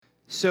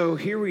So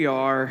here we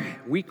are,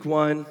 week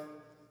one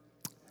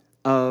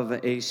of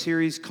a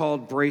series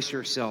called Brace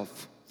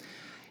Yourself.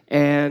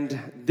 And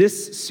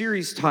this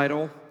series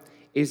title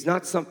is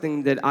not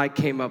something that I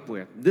came up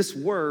with. This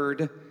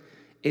word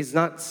is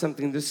not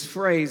something, this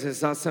phrase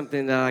is not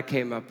something that I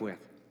came up with.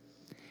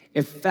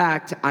 In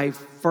fact, I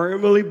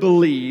firmly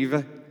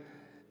believe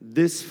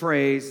this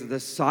phrase,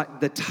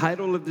 the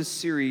title of this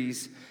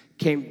series,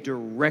 came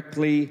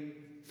directly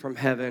from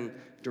heaven,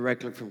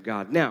 directly from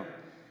God. Now,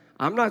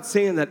 I'm not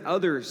saying that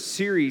other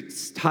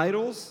series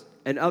titles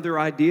and other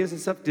ideas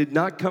and stuff did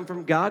not come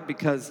from God,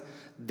 because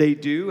they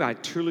do. I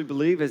truly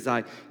believe, as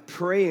I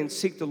pray and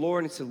seek the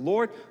Lord and say,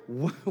 Lord,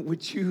 what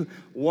would you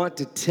want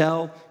to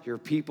tell your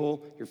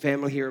people, your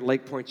family here at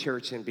Lake Point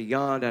Church and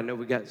beyond? I know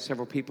we got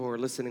several people who are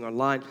listening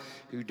online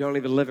who don't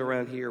even live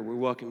around here. We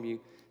welcome you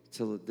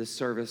to this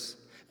service.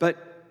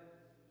 But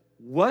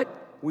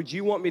what would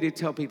you want me to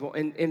tell people?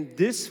 And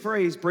this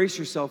phrase, brace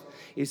yourself,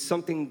 is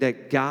something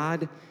that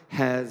God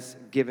has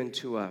given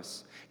to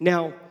us.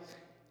 Now,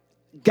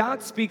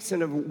 God speaks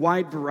in a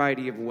wide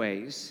variety of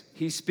ways.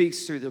 He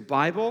speaks through the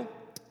Bible.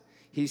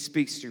 He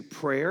speaks through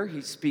prayer.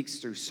 He speaks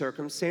through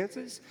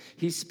circumstances.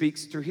 He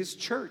speaks through his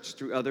church,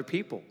 through other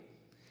people.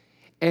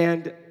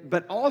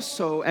 But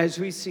also, as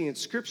we see in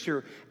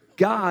Scripture,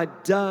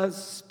 God does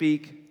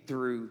speak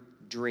through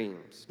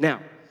dreams. Now,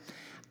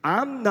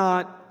 I'm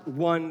not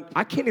one,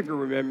 I can't even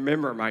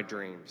remember my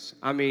dreams.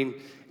 I mean,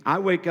 I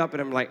wake up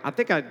and I'm like, I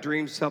think I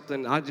dreamed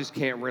something. I just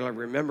can't really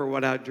remember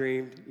what I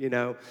dreamed, you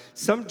know.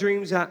 Some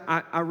dreams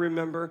I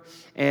remember,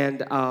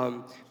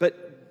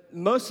 but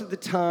most of the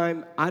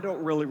time, I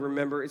don't really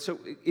remember. So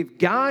if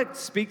God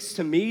speaks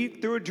to me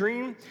through a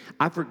dream,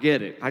 I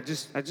forget it. I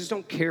just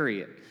don't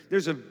carry it.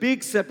 There's a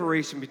big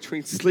separation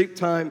between sleep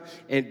time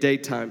and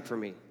daytime for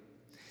me.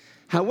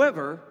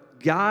 However,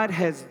 God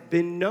has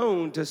been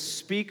known to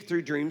speak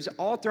through dreams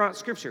all throughout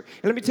Scripture.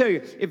 And let me tell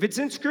you, if it's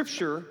in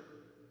Scripture,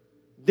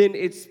 then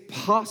it's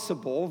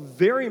possible,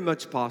 very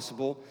much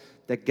possible,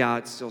 that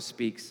God still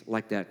speaks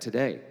like that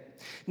today.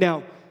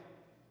 Now,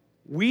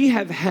 we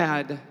have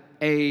had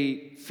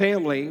a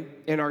family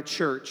in our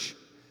church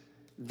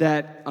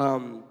that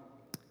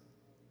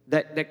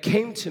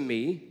came to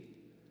me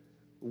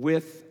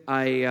with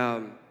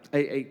a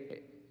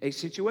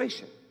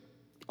situation.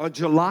 On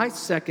July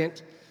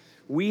 2nd,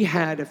 we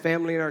had a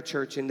family in our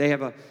church, and they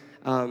have a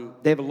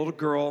little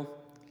girl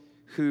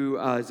who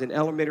is in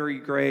elementary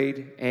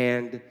grade,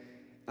 and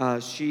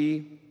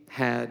she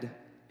had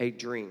a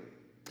dream.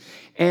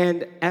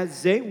 And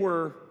as they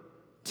were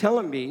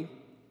telling me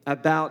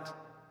about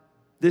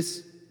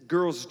this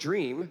girl's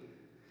dream,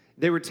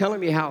 they were telling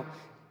me how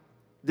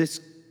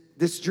this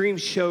dream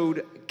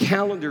showed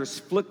calendars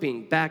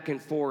flipping back and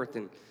forth,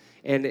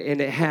 and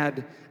it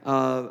had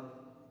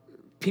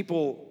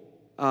people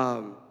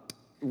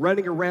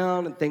running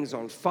around and things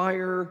on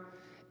fire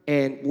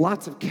and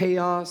lots of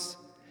chaos.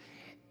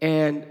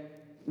 And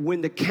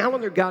when the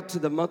calendar got to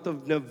the month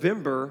of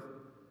November,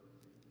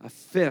 a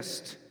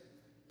fist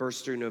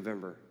burst through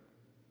November.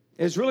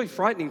 It was really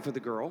frightening for the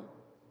girl.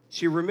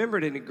 She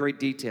remembered it in great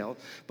detail.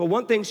 But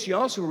one thing she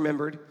also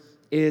remembered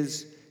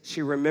is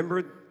she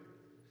remembered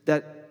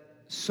that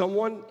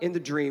someone in the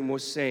dream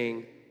was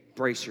saying,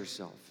 brace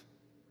yourself,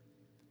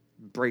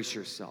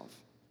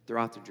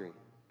 throughout the dream.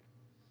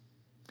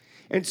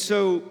 And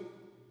so,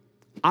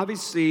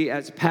 obviously,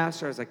 as a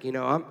pastor, I was like,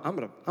 I'm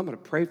gonna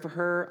pray for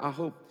her. I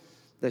hope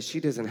that she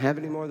doesn't have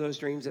any more of those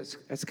dreams.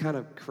 That's kind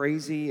of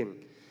crazy,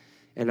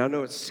 and I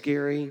know it's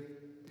scary.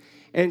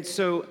 And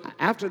so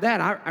after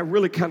that, I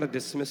really kind of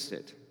dismissed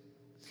it.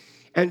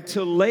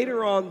 Until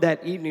later on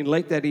that evening,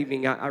 late that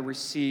evening, I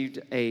received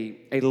a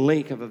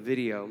link of a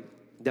video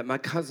that my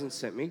cousin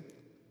sent me.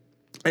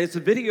 And it's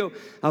a video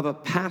of a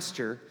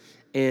pastor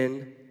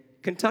in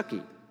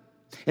Kentucky.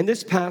 And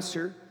this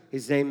pastor,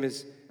 his name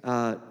is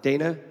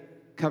Dana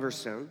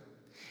Coverstone.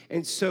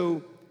 And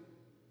so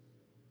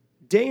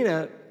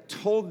Dana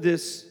told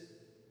this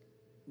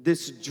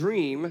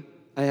dream.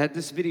 I had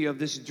this video of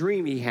this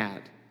dream he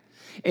had.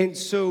 And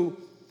so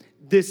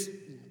this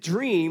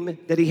dream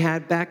that he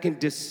had back in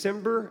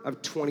December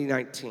of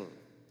 2019.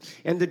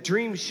 And the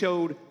dream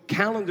showed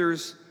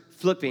calendars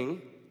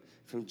flipping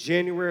from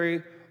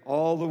January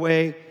all the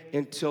way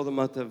until the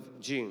month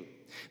of June.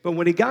 But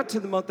when he got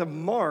to the month of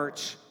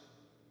March,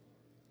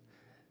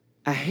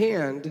 a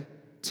hand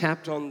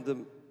tapped on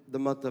the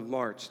month of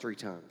March 3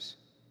 times.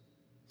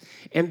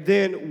 And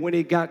then when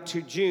he got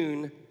to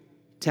June,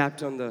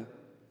 tapped on the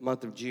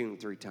month of June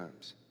 3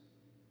 times.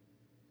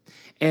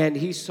 And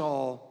he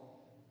saw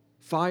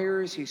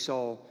fires, he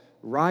saw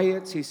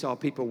riots, he saw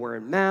people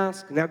wearing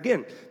masks. Now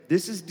again,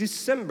 this is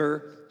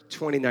December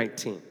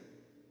 2019.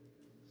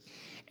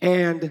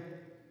 And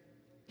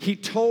he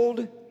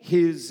told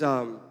his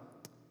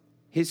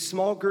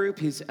small group,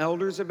 his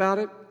elders, about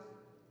it.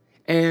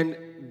 And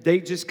they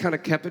just kind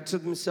of kept it to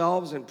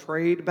themselves and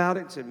prayed about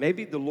it and said,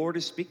 maybe the Lord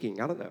is speaking.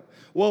 I don't know.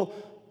 Well,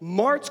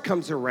 March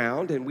comes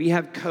around and we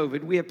have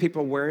COVID. We have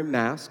people wearing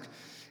masks.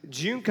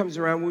 June comes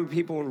around, we have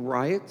people in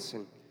riots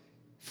and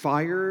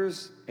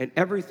fires and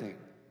everything.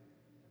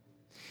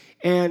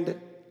 And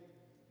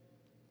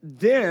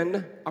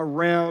then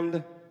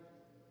around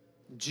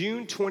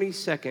June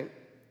 22nd,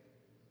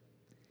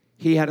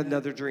 he had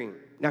another dream.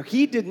 Now,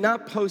 he did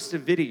not post a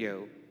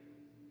video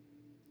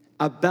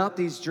about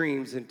these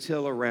dreams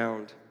until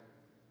around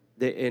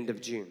the end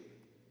of June.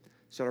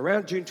 So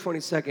around June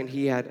 22nd,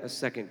 he had a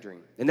second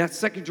dream. And that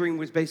second dream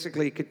was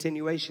basically a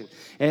continuation.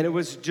 And it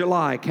was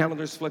July,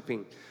 calendars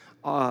flipping,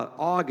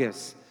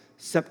 August,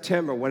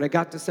 September. When it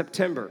got to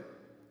September,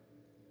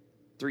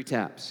 3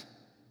 taps,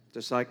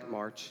 just like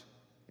March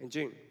and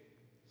June.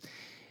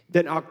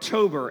 Then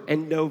October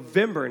and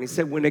November. And he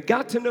said when it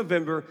got to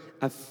November,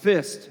 a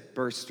fist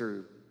burst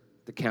through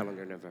the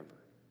calendar November.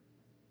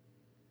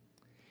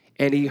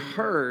 And he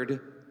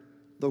heard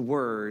the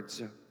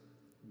words,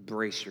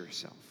 brace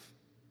yourself,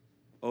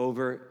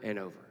 over and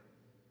over.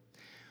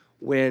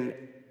 When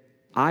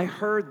I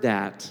heard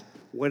that,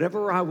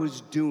 whatever I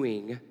was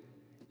doing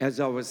as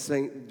I was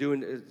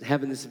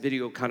having this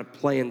video kind of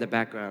play in the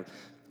background,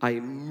 I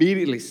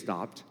immediately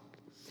stopped,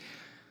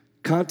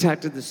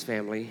 contacted this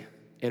family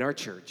in our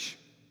church,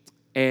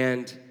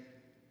 and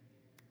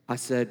I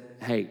said,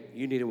 hey,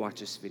 you need to watch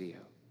this video.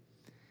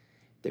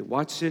 They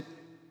watched it.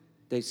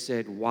 They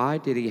said, why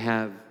did he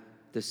have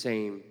the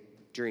same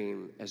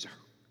dream as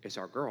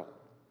our girl?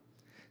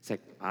 It's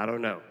like, I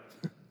don't know.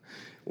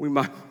 We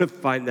might want to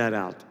find that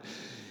out.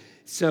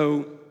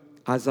 So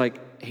I was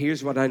like,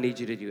 here's what I need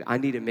you to do. I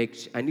need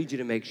you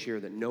to make sure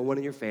that no one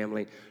in your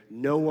family,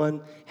 no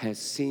one has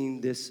seen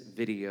this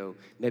video.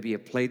 Maybe you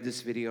played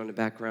this video in the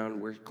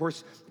background. Where, of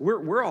course,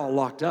 we're all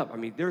locked up. I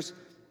mean,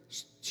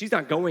 she's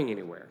not going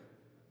anywhere.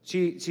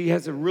 She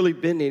hasn't really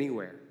been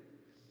anywhere.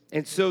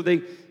 And so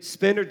they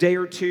spend a day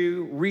or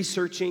two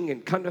researching,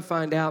 and come to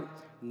find out,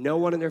 no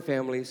one in their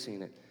family has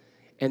seen it.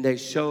 And they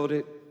showed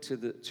it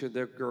to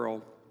their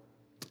girl,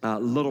 a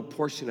little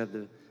portion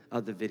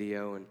of the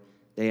video, and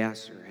they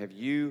asked her, have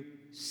you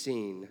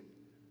seen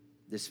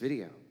this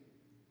video?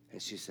 And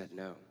she said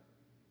no.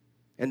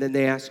 And then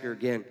they asked her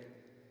again,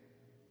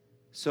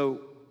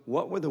 so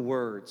what were the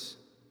words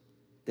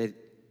that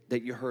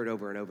you heard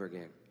over and over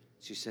again?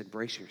 She said,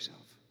 brace yourself.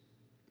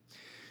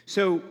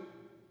 So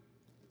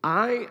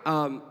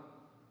I'm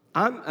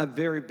a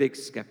very big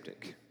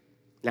skeptic.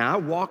 Now, I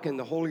walk in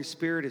the Holy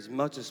Spirit as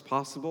much as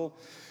possible,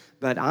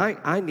 but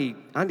I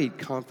need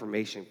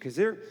confirmation, because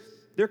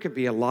there could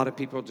be a lot of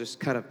people just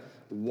kind of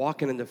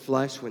walking in the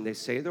flesh when they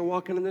say they're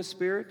walking in the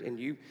Spirit, and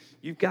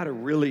you've got to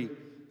really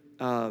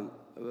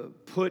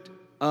put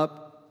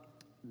up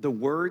the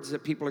words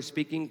that people are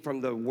speaking from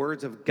the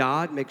words of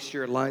God, make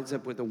sure it lines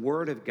up with the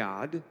Word of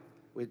God,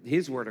 with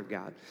His Word of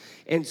God.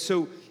 And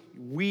so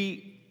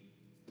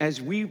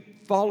as we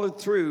followed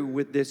through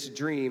with this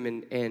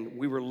dream and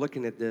we were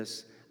looking at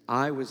this,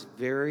 I was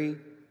very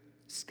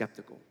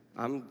skeptical.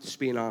 I'm just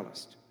being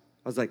honest.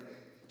 I was like,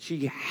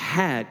 she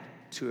had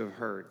to have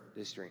heard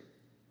this dream.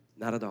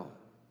 Not at all.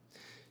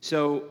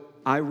 So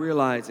I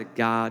realized that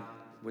God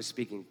was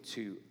speaking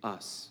to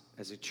us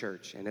as a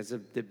church and as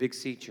the Big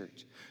C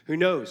church. Who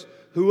knows?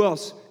 Who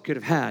else could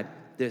have had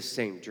this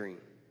same dream?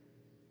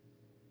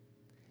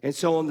 And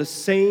so on the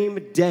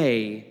same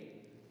day,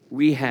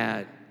 we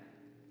had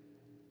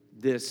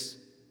this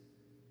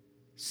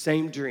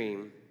same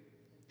dream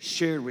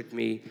shared with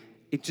me.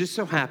 It just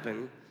so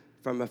happened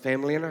from a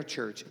family in our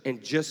church,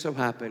 and just so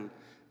happened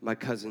my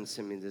cousin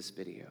sent me this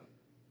video.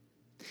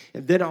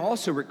 And then I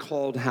also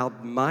recalled how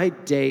my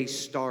day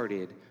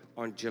started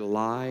on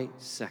July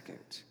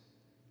 2nd.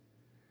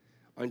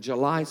 On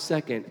July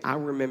 2nd, I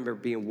remember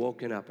being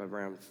woken up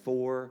around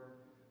 4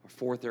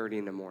 or 4:30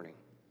 in the morning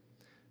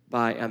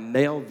by a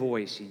male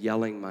voice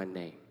yelling my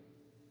name.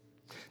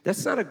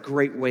 That's not a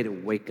great way to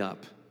wake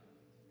up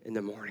in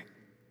the morning.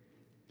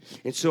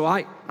 And so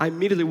I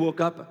immediately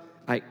woke up.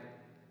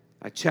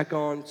 I check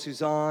on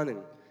Suzanne,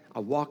 and I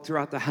walk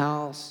throughout the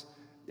house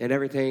and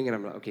everything, and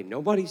I'm like, okay,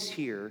 nobody's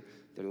here.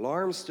 The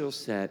alarm's still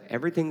set.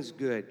 Everything's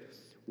good.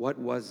 What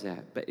was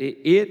that? But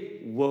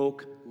it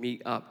woke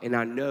me up, and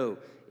I know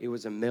it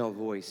was a male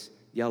voice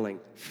yelling,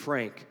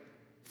 Frank,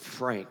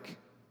 Frank.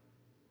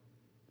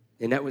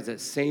 And that was that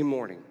same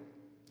morning.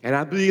 And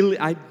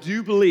I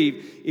do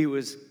believe it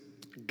was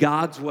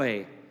God's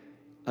way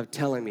of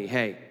telling me,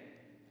 hey,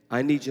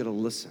 I need you to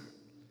listen,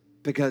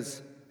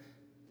 because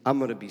I'm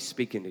going to be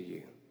speaking to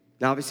you.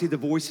 Now, obviously, the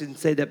voice didn't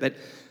say that, but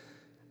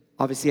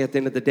obviously, at the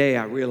end of the day,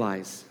 I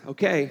realized,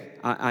 okay,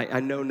 I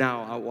know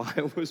now why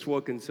I was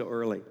woken so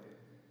early.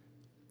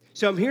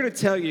 So I'm here to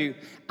tell you,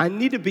 I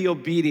need to be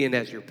obedient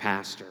as your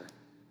pastor.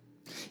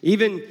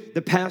 Even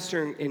the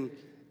pastor in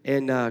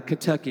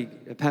Kentucky,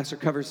 Pastor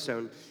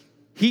Coverstone,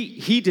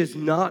 he does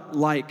not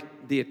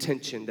like the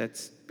attention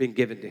that's been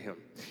given to him.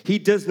 He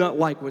does not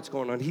like what's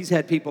going on. He's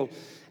had people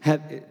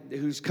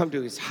who's come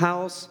to his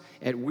house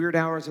at weird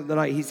hours of the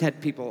night. He's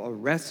had people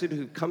arrested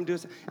who've come to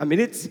us. I mean,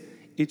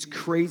 it's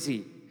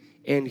crazy.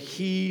 And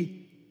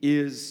he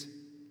is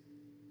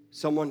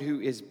someone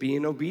who is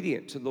being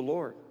obedient to the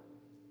Lord.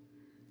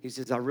 He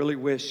says, I really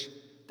wish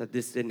that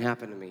this didn't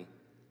happen to me,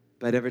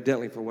 but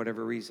evidently for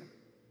whatever reason.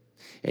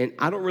 And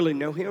I don't really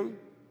know him,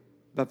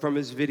 But from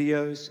his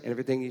videos and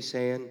everything he's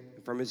saying,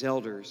 from his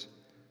elders,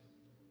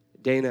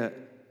 Dana,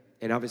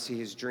 and obviously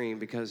his dream,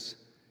 because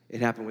it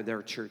happened with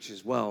their church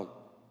as well,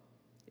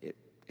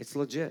 it's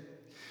legit.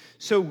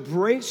 So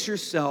brace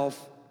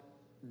yourself.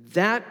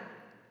 That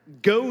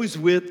goes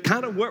with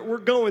kind of what we're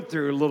going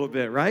through a little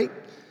bit, right?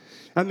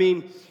 I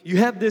mean, you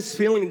have this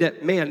feeling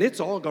that, man, it's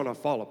all going to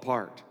fall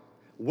apart.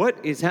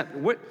 What is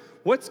happening?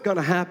 What's going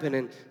to happen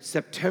in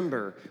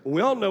September?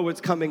 We all know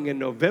what's coming in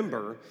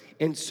November,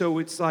 and so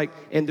it's like,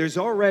 and there's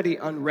already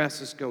unrest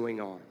that's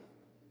going on.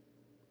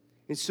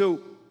 And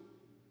so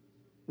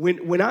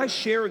when I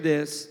share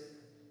this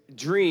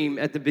dream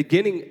at the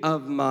beginning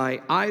of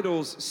my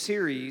Idols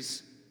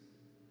series,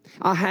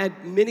 I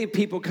had many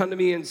people come to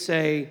me and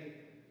say,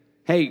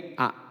 hey,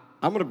 I'm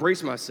going to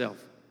brace myself.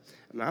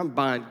 I'm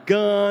buying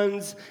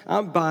guns,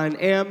 I'm buying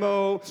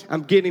ammo,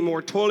 I'm getting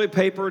more toilet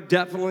paper,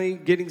 definitely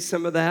getting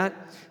some of that,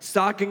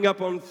 stocking up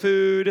on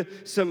food,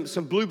 some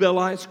Bluebell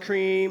ice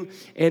cream,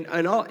 and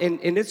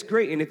it's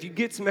great. And if you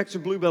get some extra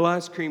Bluebell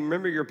ice cream,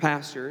 remember your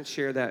pastor and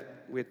share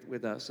that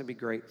with us. That'd be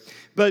great.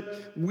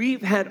 But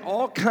we've had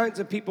all kinds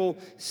of people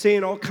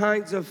saying all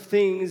kinds of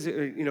things,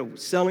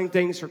 selling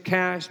things for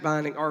cash,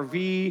 buying an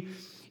RV,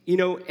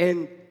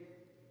 and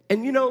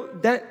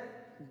that,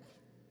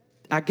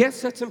 I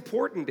guess that's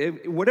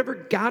important. Whatever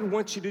God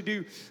wants you to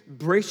do,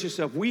 brace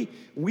yourself.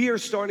 We are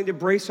starting to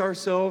brace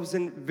ourselves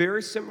in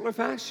very similar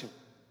fashion.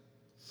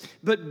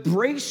 But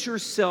brace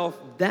yourself,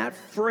 that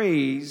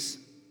phrase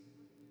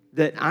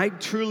that I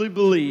truly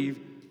believe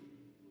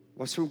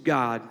was from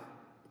God,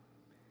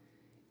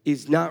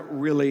 is not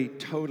really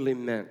totally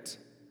meant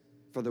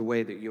for the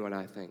way that you and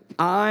I think.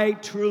 I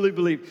truly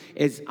believe,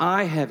 as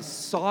I have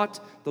sought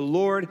the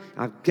Lord,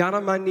 I've got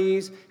on my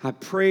knees, I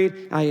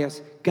prayed, I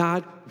asked,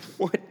 God,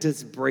 what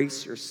does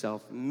brace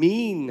yourself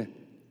mean?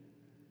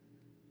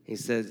 He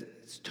says,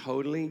 it's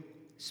totally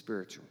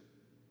spiritual.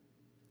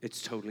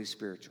 It's totally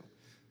spiritual.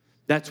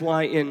 That's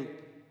why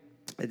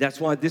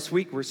this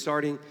week we're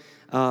starting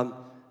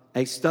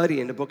a study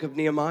in the book of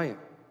Nehemiah.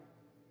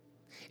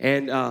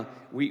 And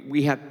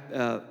we have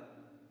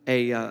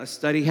a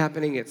study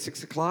happening at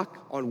 6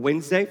 o'clock on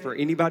Wednesday for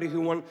anybody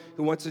who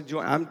wants to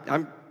join.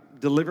 I'm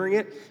delivering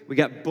it. We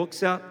got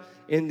books out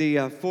in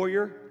the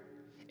foyer.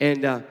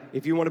 And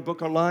if you want to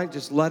book online,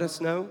 just let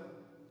us know.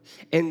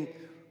 And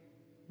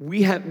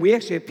we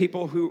actually have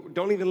people who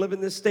don't even live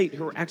in this state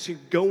who are actually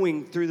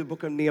going through the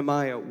book of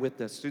Nehemiah with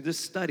us, through this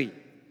study.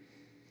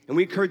 And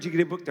we encourage you to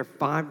get a book. They're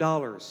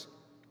 $5.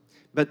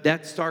 But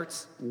that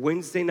starts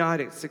Wednesday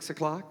night at 6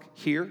 o'clock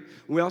here.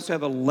 We also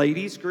have a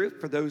ladies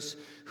group for those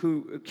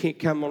who can't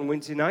come on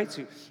Wednesday nights.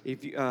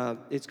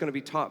 It's going to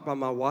be taught by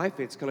my wife.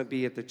 It's going to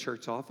be at the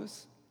church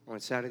office on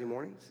Saturday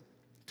mornings.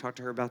 Talk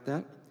to her about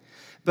that.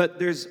 But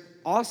there's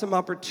awesome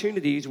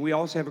opportunities. We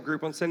also have a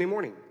group on Sunday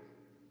morning.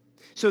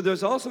 So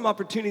there's awesome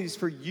opportunities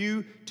for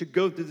you to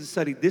go through the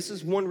study. This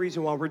is one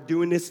reason why we're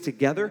doing this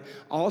together.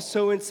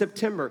 Also in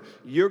September,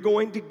 you're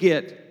going to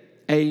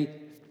get a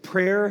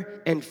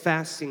prayer and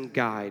fasting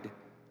guide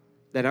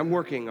that I'm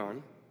working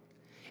on,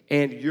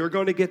 and you're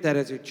going to get that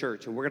as a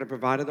church, and we're going to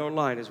provide it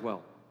online as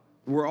well.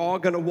 We're all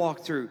going to walk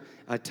through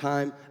a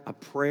time of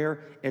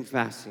prayer and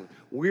fasting.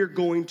 We're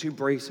going to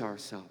brace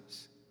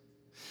ourselves.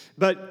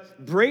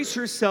 But brace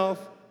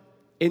yourself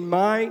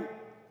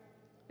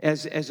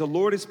as the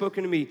Lord has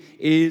spoken to me,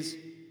 is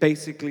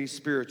basically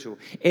spiritual.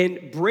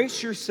 And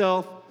brace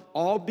yourself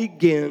all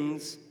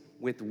begins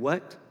with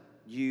what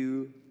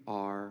you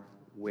are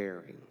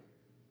wearing.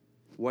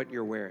 What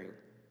you're wearing.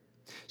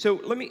 So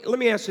let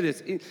me ask you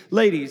this.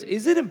 Ladies,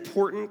 is it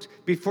important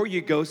before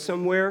you go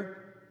somewhere,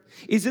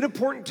 is it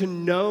important to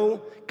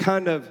know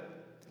kind of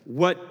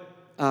what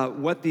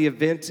the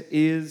event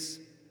is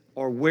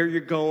or where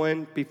you're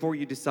going before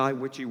you decide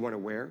what you want to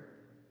wear?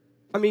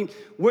 I mean,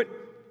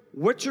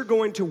 what you're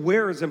going to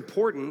wear is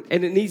important,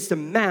 and it needs to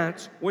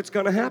match what's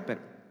going to happen.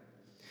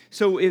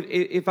 So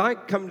if I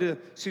come to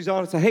Suzanne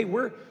and say, hey,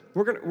 we're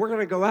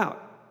gonna go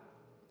out,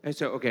 and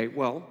so, okay,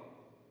 well,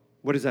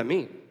 what does that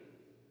mean?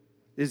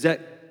 Is that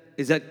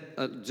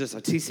just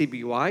a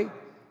TCBY?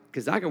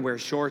 Because I can wear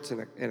shorts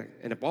and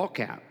a ball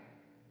cap,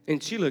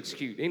 and she looks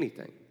cute,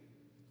 anything.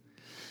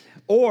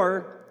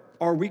 Or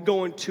are we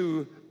going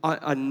to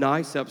a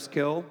nice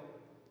upscale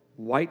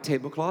white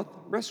tablecloth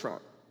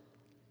restaurant?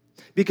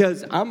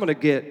 Because I'm going to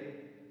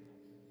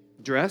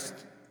get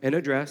dressed in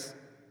a dress,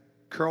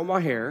 curl my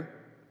hair,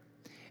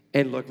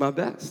 and look my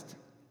best.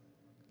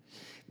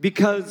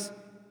 Because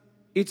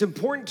it's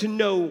important to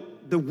know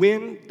the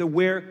when, the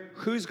where,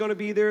 who's going to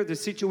be there, the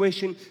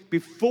situation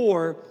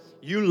before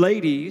you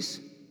ladies,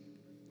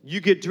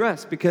 you get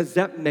dressed, because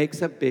that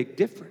makes a big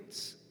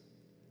difference.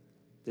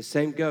 The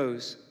same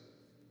goes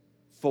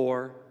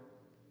for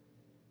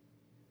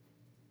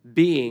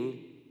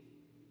being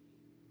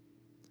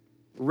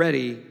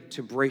ready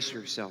to brace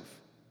yourself.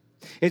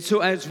 And so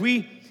as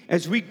we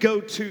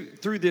go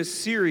through this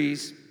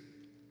series,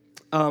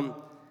 I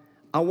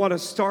want to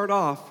start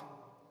off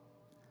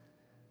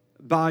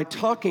by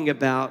talking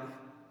about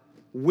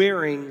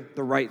wearing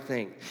the right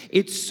thing.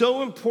 It's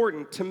so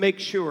important to make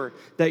sure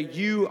that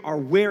you are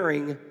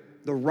wearing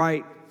the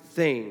right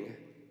thing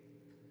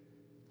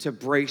to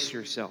brace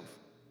yourself.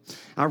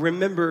 I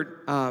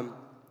remembered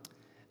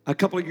a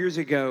couple of years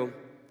ago,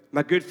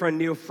 my good friend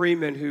Neil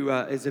Freeman, who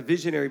is a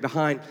visionary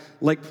behind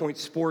Lake Point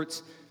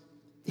Sports,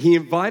 he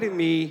invited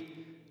me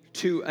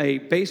to a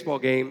baseball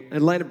game,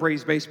 Atlanta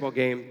Braves baseball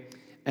game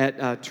at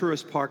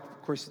Truist Park.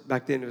 Of course,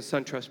 back then it was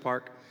SunTrust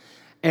Park.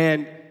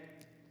 And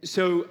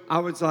so I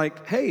was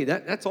like, hey,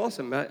 that's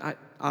awesome.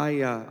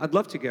 I'd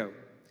love to go.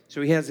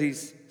 So he has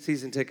these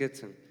season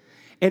tickets.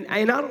 And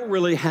I don't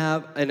really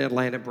have an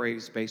Atlanta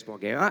Braves baseball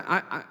game.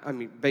 I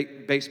mean,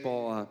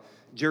 baseball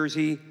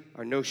jersey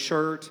or no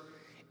shirt.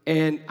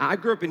 And I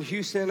grew up in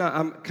Houston.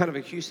 I'm kind of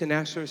a Houston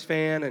Astros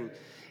fan.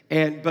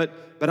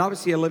 But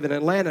obviously I live in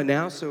Atlanta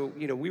now, so,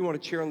 we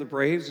want to cheer on the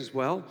Braves as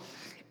well.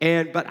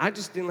 But I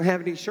just didn't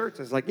have any shirts.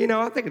 I was like,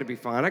 I think it'll be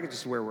fine. I could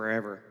just wear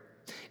wherever.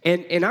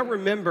 And I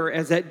remember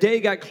as that day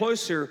got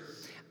closer,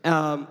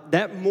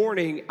 that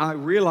morning I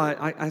realized,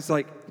 I was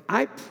like,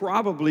 I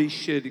probably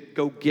should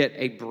go get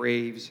a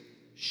Braves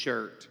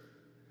shirt.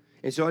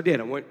 And so I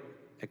did. I went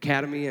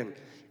Academy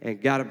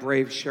and got a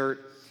Braves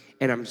shirt,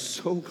 and I'm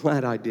so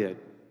glad I did.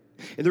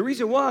 And the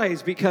reason why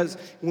is because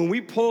when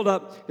we pulled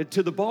up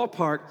to the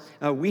ballpark,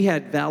 we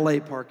had valet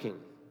parking.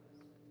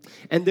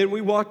 And then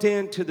we walked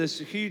into this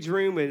huge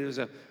room, and it was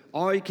a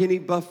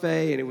all-you-can-eat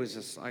buffet, and it was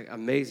just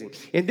amazing.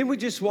 And then we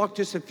just walked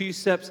just a few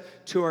steps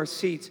to our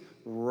seats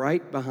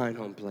right behind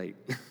home plate.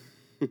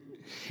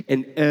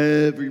 And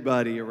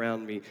everybody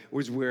around me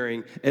was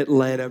wearing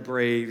Atlanta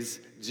Braves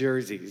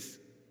jerseys.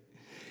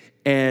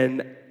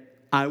 And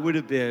I would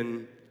have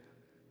been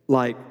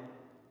I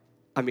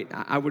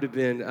would have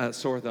been a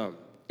sore thumb.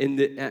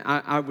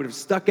 I would have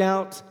stuck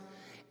out,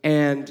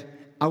 and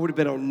I would have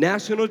been on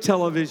national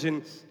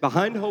television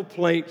behind home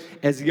plate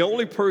as the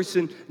only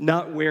person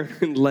not wearing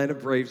an Atlanta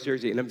Braves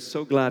jersey, and I'm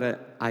so glad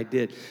I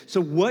did.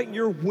 So what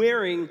you're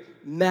wearing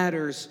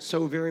matters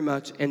so very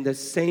much, and the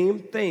same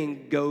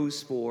thing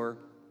goes for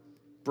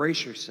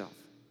brace yourself.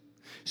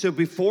 So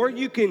before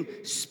you can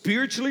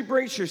spiritually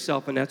brace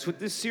yourself, and that's what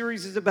this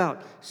series is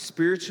about,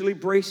 spiritually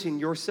bracing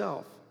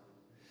yourself,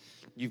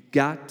 you've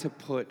got to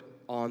put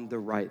on the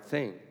right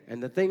thing.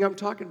 And the thing I'm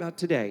talking about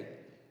today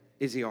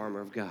is the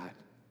armor of God.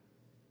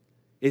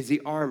 Is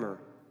the armor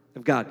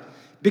of God.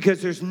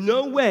 Because there's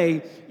no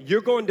way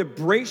you're going to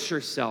brace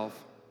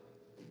yourself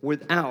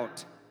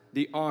without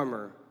the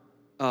armor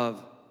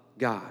of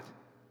God.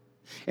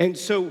 And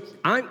so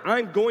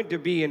I'm going to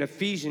be in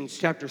Ephesians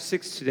chapter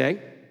 6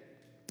 today.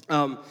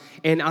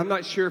 And I'm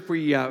not sure if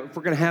we're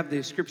going to have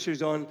the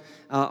scriptures on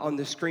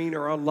the screen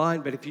or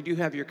online, but if you do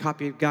have your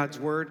copy of God's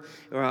Word,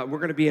 we're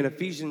going to be in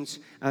Ephesians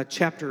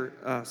chapter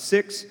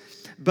 6.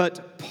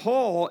 But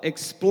Paul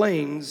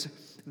explains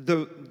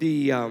the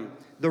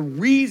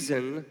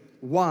reason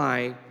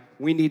why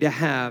we need to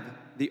have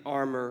the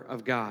armor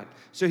of God.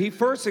 So he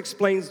first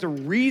explains the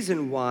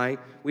reason why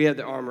we have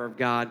the armor of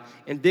God,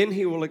 and then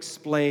he will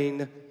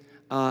explain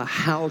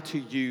how to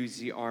use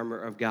the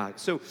armor of God.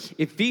 So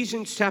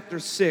Ephesians chapter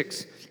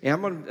 6, and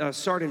I'm going to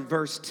start in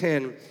verse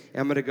 10, and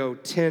I'm going to go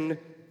 10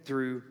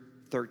 through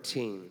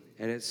 13.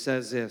 And it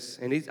says this,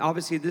 and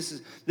obviously this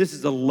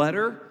is a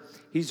letter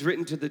he's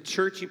written to the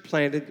church he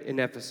planted in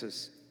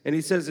Ephesus. And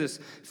he says this,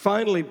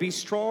 finally, be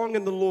strong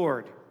in the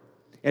Lord,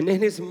 and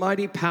in his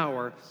mighty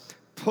power,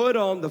 put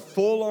on the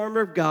full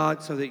armor of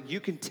God so that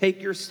you can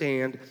take your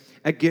stand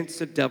against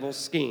the devil's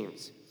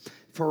schemes.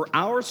 For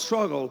our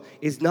struggle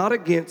is not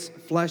against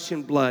flesh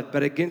and blood,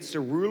 but against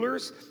the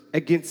rulers,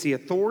 against the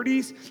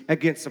authorities,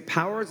 against the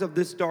powers of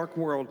this dark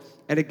world,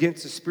 and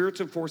against the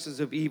spiritual forces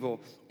of evil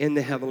in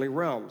the heavenly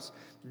realms.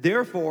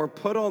 Therefore,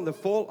 put on the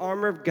full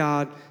armor of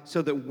God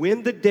so that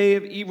when the day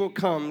of evil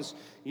comes,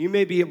 you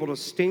may be able to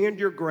stand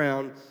your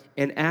ground,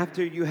 and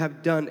after you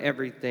have done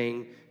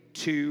everything,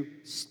 to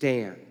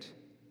stand.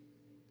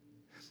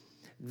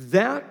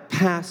 That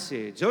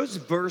passage, those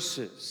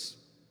verses,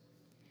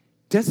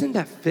 doesn't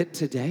that fit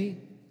today?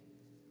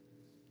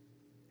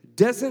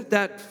 Doesn't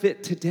that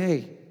fit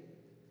today?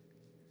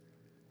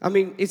 I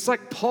mean, it's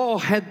like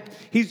Paul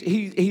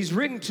he's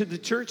written to the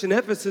church in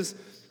Ephesus,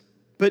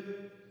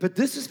 but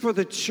this is for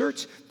the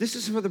church. This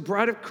is for the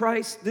bride of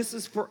Christ. This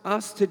is for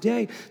us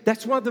today.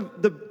 That's why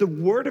the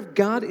word of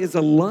God is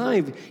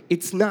alive.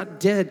 It's not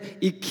dead.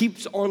 It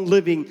keeps on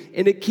living,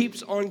 and it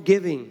keeps on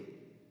giving.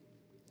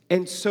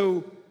 And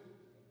so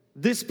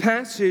this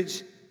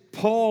passage,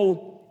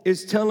 Paul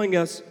is telling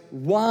us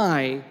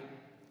why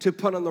to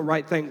put on the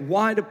right thing,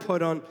 why to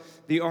put on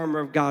the armor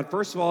of God.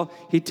 First of all,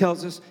 he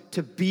tells us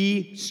to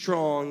be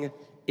strong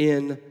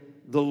in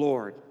the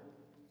Lord.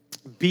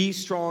 Be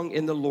strong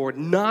in the Lord,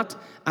 not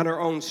on our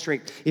own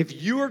strength.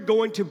 If you are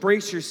going to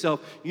brace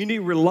yourself, you need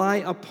to rely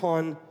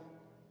upon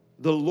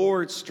the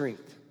Lord's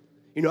strength.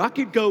 I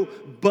could go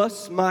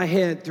bust my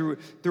head through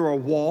a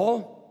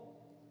wall,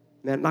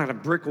 not a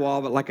brick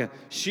wall, but like a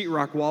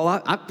sheetrock wall.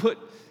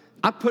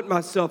 I put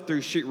myself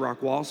through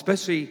sheetrock wall,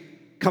 especially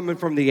coming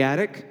from the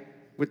attic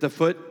with the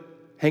foot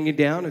hanging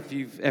down, if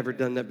you've ever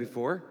done that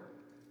before.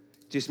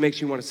 Just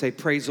makes you want to say,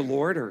 praise the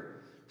Lord, or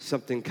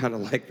something kind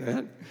of like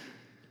that.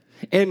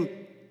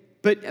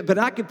 But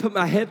I could put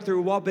my head through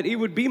a wall, but it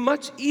would be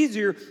much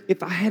easier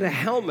if I had a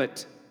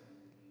helmet.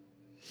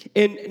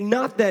 And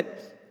not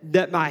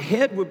that my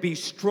head would be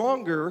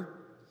stronger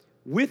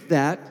with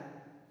that.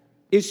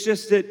 It's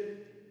just that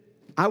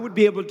I would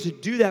be able to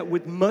do that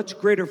with much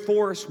greater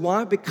force.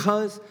 Why?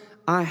 Because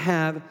I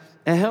have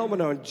a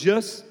helmet on,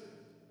 just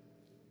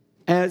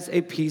as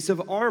a piece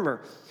of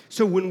armor.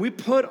 So when we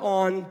put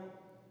on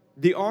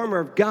the armor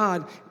of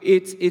God,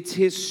 it's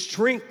His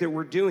strength that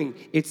we're doing.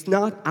 It's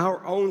not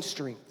our own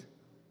strength.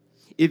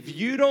 If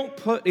you don't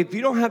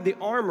have the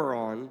armor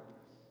on,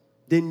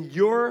 then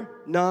you're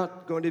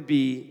not going to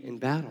be in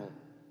battle.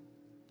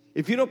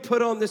 If you don't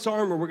put on this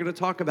armor we're going to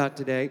talk about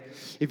today,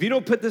 if you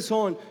don't put this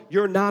on,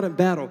 you're not in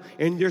battle.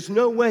 And there's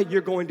no way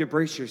you're going to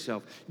brace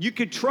yourself. You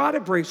could try to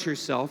brace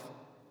yourself,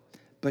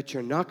 but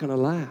you're not going to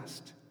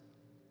last.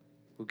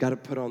 We've got to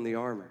put on the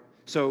armor.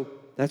 So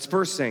that's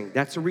first thing.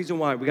 That's the reason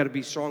why we got to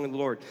be strong in the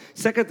Lord.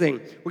 Second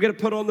thing, we got to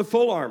put on the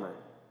full armor.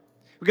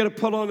 We got to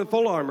put on the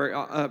full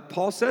armor.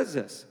 Paul says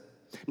this.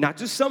 Not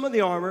just some of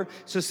the armor.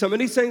 So some of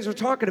these things we're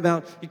talking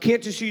about, you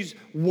can't just use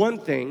one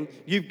thing.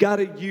 You've got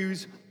to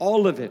use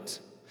all of it.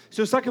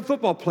 So it's like a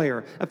football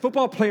player. A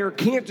football player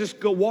can't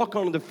just go walk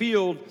on the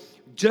field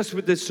just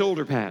with his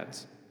shoulder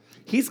pads.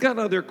 He's got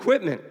other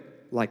equipment,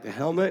 like the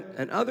helmet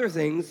and other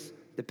things,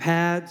 the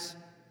pads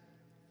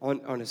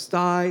on his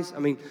thighs. I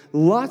mean,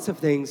 lots of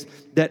things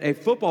that a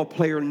football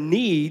player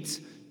needs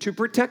to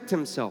protect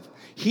himself.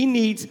 He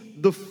needs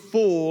the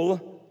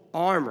full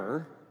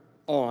armor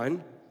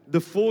on, the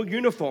full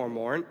uniform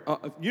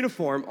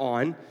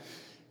on,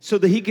 so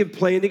that he can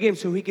play in the game,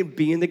 so he can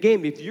be in the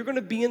game. If you're going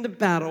to be in the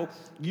battle,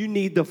 you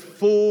need the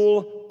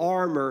full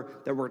armor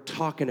that we're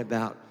talking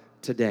about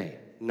today,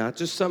 not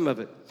just some of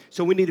it.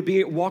 So we need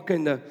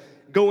to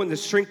go in the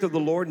strength of the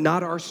Lord,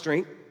 not our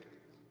strength,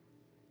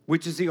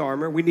 which is the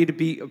armor. We need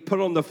to put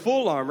on the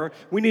full armor.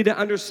 We need to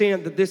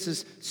understand that this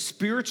is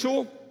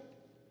spiritual,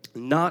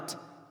 not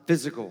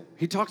physical.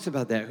 He talks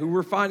about that, who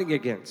we're fighting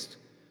against.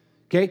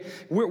 Okay?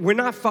 We're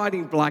not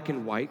fighting black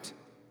and white.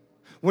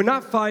 We're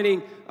not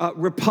fighting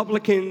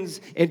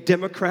Republicans and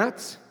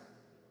Democrats.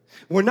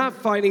 We're not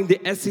fighting the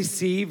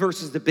SEC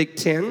versus the Big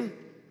Ten.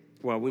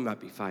 Well, we might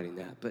be fighting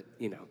that, but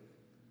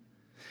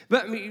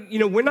But,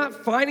 we're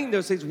not fighting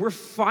those things. We're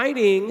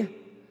fighting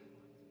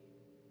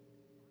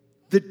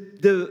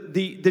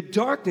the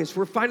darkness.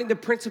 We're fighting the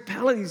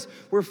principalities.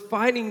 We're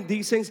fighting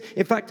these things.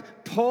 In fact,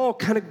 Paul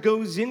kind of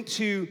goes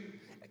into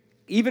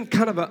even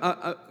kind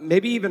of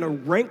maybe even a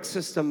rank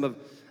system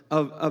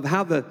of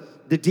how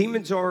the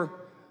demons are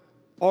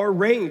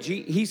arranged.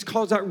 He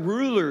calls out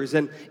rulers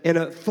and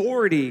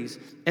authorities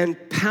and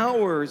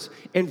powers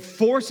and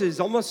forces,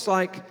 almost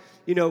like,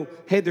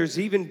 hey, there's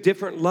even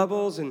different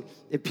levels and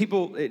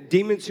people,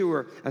 demons who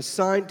are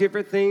assigned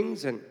different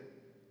things. And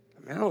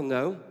I don't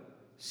know,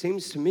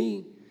 seems to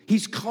me.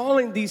 He's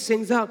calling these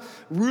things out,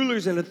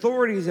 rulers and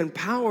authorities and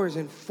powers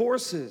and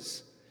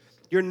forces.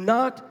 You're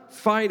not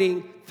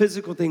fighting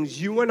physical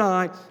things. You and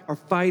I are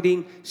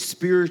fighting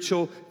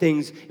spiritual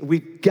things.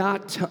 We've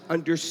got to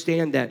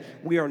understand that.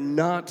 We are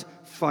not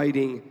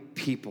fighting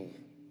people.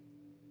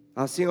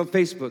 I see on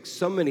Facebook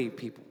so many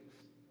people.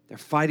 They're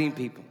fighting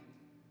people.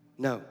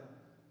 No.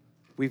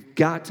 We've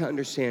got to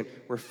understand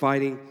we're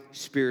fighting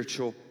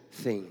spiritual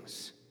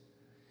things.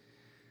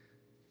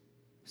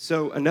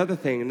 So another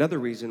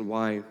reason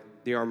why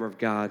the armor of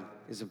God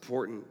is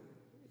important,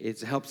 it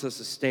helps us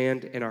to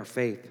stand in our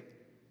faith.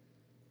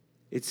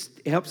 It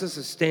helps us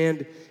to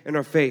stand in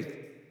our faith.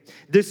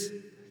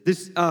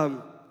 These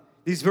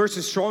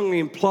verses strongly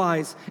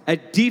implies a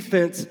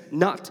defense,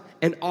 not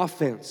an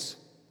offense.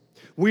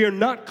 We are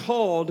not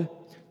called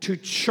to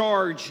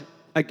charge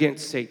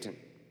against Satan.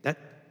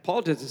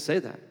 Paul doesn't say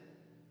that.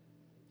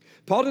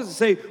 Paul doesn't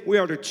say we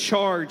are to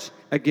charge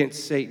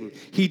against Satan.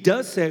 He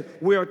does say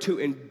we are to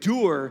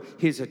endure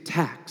his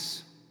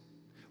attacks.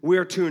 We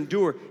are to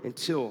endure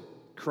until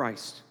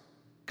Christ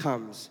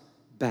comes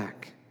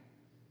back.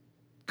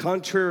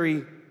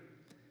 Contrary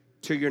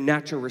to your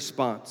natural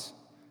response,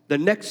 the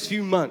next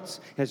few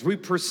months, as we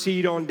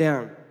proceed on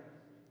down,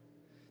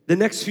 the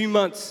next few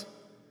months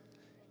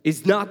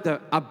is not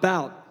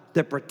about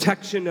the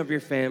protection of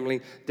your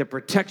family, the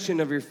protection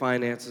of your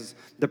finances,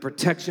 the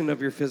protection of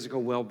your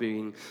physical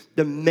well-being.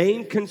 The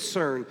main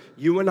concern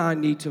you and I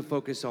need to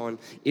focus on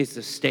is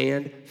to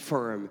stand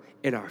firm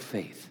in our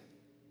faith.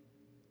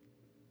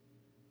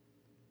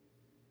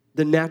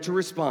 The natural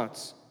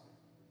response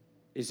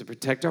is to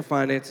protect our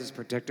finances,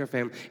 protect our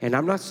family. And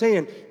I'm not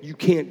saying you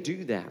can't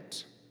do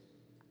that.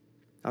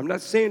 I'm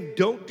not saying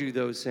don't do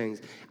those things.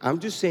 I'm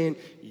just saying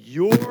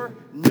your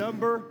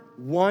number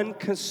one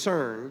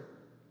concern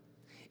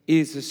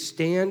is to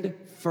stand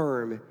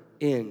firm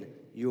in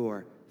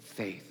your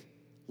faith.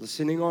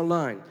 Listening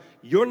online,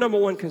 your number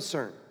one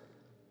concern,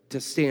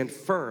 to stand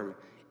firm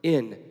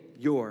in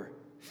your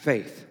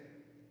faith.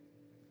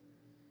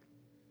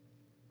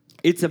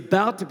 It's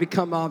about to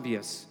become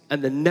obvious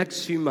in the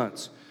next few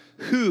months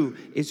who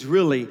is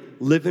really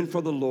living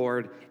for the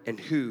Lord and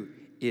who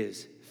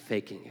is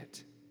faking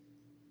it.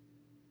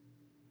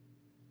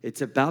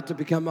 It's about to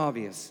become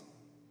obvious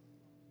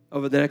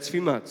over the next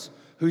few months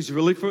who's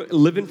really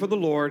living for the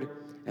Lord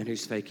and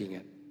who's faking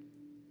it.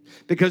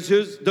 Because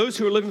those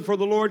who are living for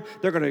the Lord,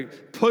 they're going to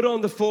put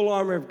on the full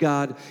armor of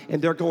God,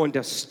 and they're going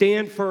to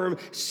stand firm,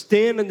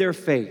 stand in their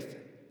faith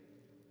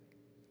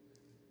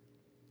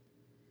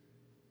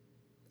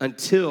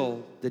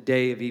until the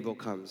day of evil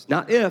comes.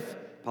 Not if,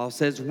 Paul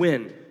says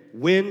when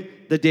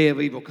the day of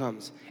evil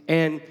comes.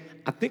 And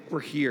I think we're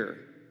here.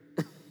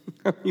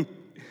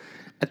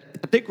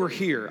 I think we're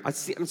here.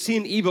 I'm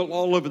seeing evil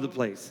all over the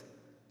place.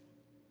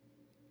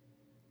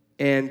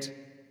 And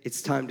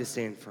it's time to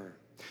stand firm.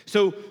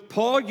 So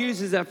Paul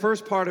uses that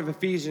first part of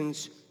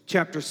Ephesians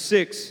chapter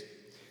 6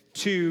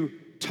 to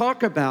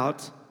talk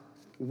about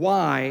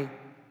why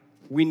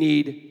we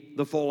need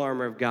the full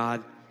armor of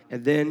God.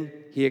 And then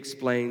he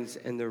explains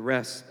in the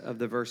rest of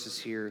the verses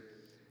here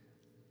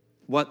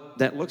what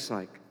that looks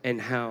like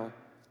and how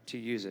to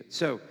use it.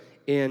 So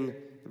in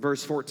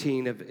verse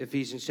 14 of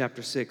Ephesians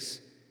chapter 6,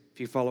 if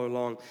you follow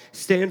along,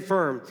 stand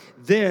firm,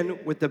 then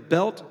with the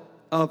belt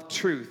of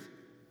truth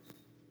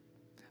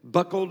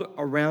buckled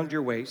around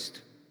your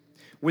waist,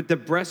 with the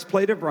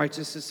breastplate of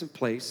righteousness in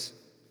place,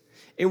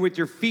 and with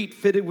your feet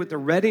fitted with the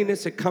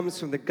readiness that comes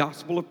from the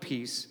gospel of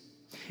peace.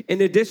 In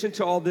addition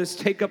to all this,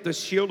 take up the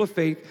shield of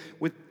faith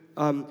with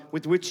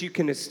which you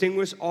can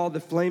extinguish all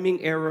the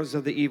flaming arrows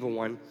of the evil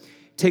one.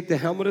 Take the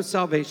helmet of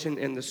salvation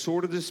and the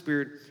sword of the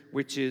Spirit,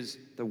 which is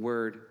the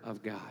word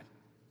of God.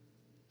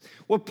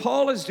 What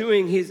Paul is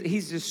doing,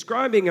 he's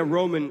describing a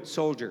Roman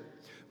soldier.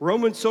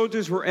 Roman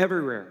soldiers were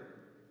everywhere.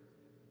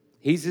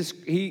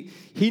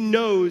 He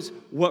knows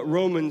what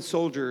Roman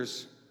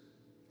soldiers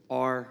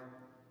are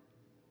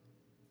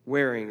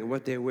wearing and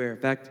what they wear. In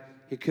fact,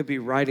 he could be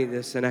writing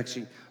this and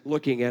actually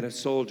looking at a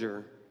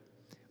soldier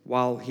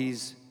while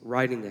he's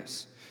writing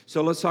this.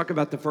 So let's talk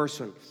about the first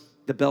one,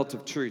 the belt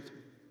of truth.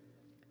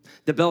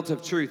 The belt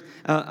of truth.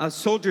 A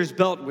soldier's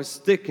belt was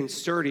thick and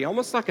sturdy,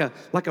 almost like a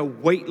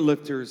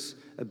weightlifter's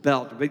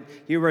belt. But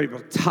you're ready to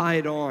tie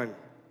it on.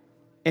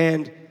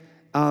 And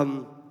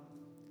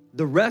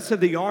the rest of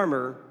the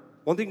armor,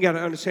 one thing you got to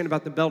understand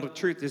about the belt of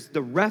truth is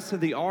the rest of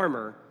the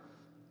armor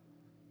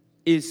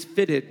is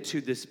fitted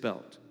to this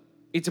belt.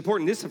 It's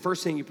important. This is the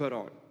first thing you put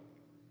on.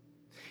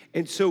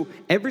 And so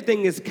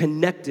everything is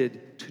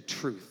connected to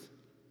truth.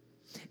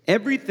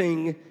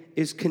 Everything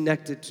is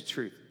connected to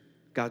truth.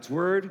 God's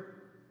word,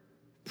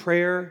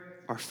 prayer,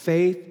 our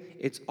faith,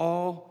 it's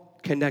all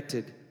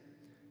connected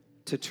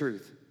to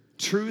truth.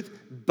 Truth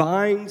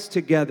binds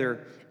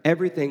together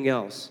everything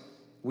else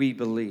we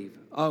believe.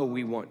 Oh,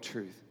 we want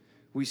truth.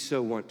 We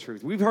so want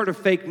truth. We've heard of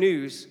fake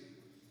news,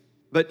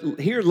 but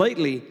here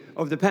lately,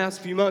 over the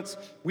past few months,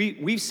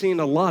 we've seen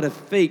a lot of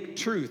fake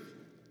truth.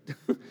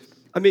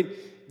 I mean,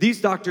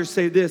 these doctors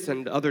say this,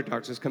 and other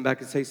doctors come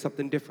back and say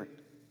something different.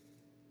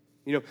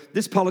 You know,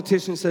 this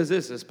politician says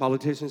this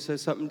politician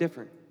says something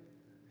different.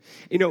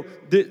 You know,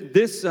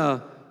 this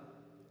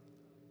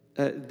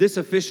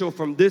official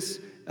from this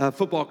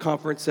football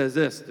conference says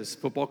this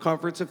football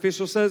conference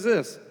official says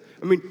this.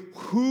 I mean,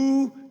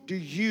 who do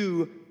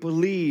you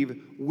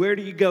believe? Where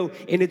do you go?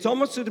 And it's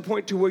almost to the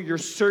point to where you're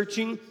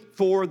searching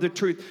for the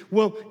truth.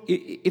 Well,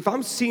 if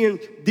I'm seeing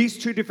these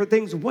two different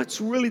things,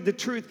 what's really the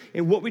truth?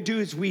 And what we do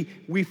is we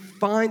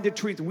find the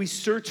truth. We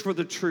search for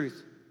the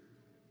truth.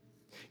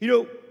 You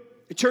know,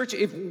 church,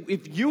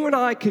 if you and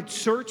I could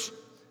search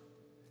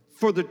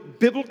for the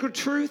biblical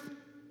truth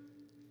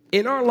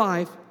in our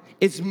life,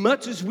 as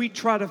much as we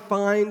try to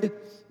find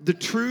the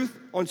truth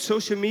on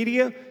social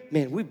media,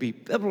 man, we'd be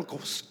biblical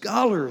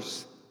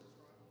scholars.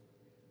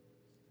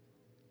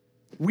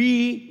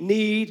 We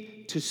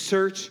need to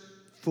search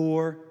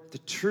for the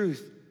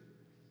truth.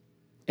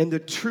 And the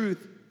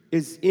truth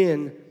is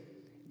in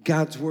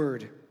God's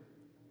word.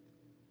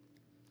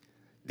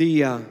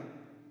 The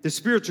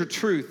spiritual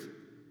truth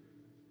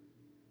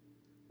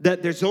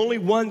that there's only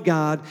one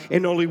God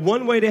and only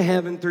one way to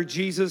heaven through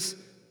Jesus,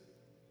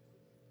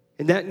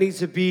 and that needs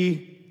to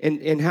be,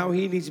 and how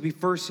he needs to be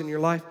first in your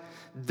life,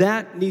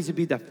 that needs to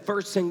be the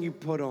first thing you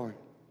put on.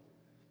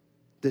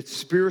 The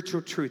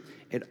spiritual truth.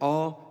 It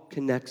all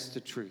connects to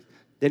truth.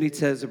 Then he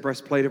says the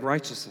breastplate of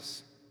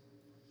righteousness.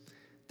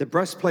 The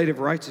breastplate of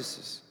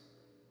righteousness.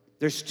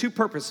 There's two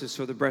purposes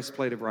for the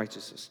breastplate of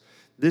righteousness.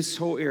 This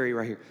whole area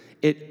right here.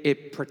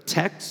 It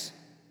protects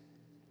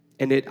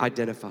and it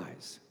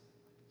identifies.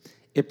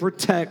 It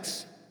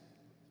protects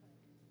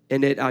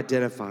and it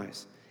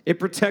identifies. It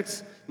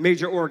protects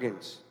major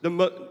organs, the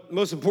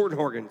most important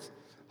organs,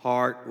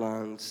 heart,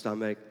 lungs,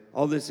 stomach,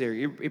 all this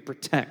area. It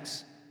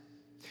protects.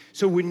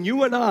 So when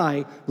you and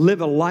I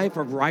live a life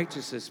of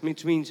righteousness,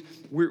 which means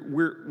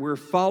we're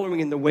following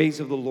in the ways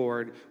of the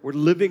Lord, we're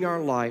living our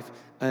life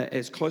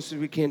as close as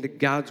we can to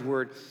God's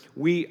word,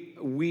 we're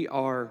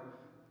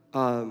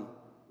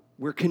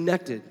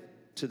connected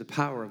to the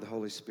power of the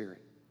Holy Spirit.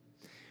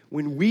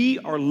 When we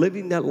are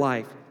living that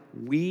life,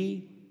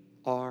 we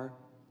are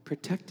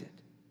protected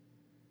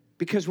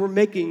because we're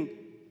making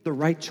the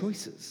right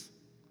choices.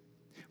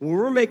 when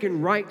we're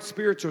making right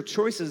spiritual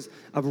choices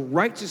of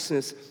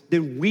righteousness,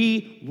 then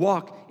we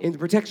walk in the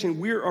protection.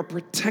 We are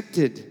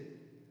protected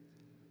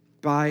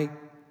by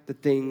the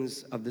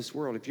things of this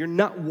world. If you're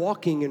not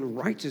walking in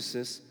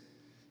righteousness,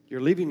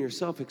 you're leaving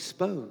yourself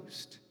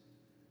exposed.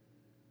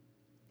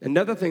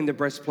 Another thing the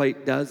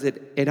breastplate does,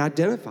 it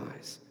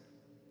identifies.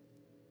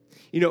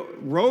 You know,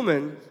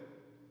 Roman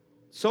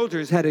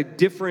soldiers had a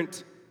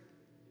different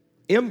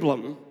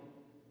emblem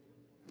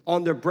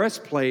on their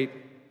breastplate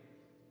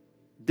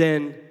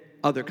than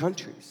other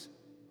countries.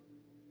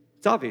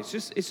 It's obvious.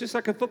 It's just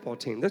like a football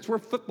team. That's where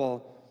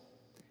football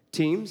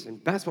teams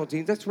and basketball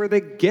teams, that's where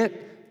they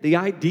get the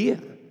idea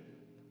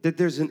that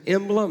there's an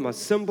emblem, a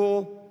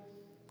symbol,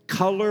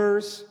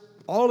 colors,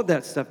 all of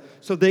that stuff,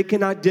 so they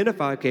can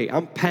identify, okay,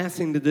 I'm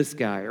passing to this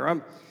guy,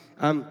 or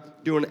I'm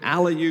doing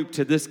alley-oop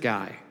to this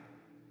guy.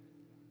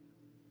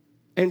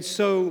 And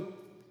so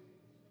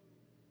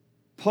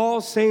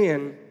Paul's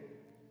saying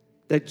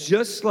that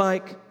just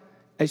like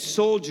a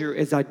soldier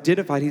is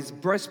identified, his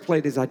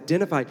breastplate is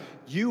identified,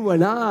 you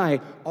and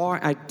I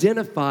are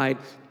identified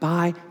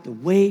by the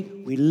way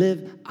we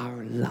live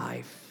our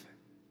life.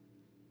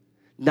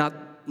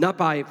 Not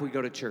by if we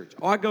go to church.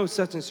 Oh, I go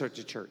such and such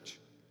a church.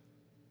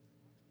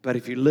 But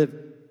if you live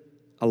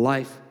a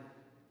life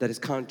that is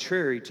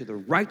contrary to the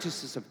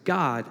righteousness of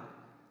God,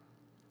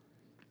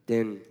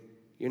 then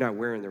you're not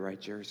wearing the right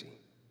jersey.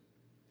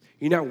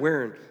 You're not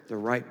wearing the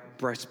right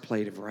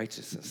breastplate of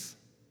righteousness.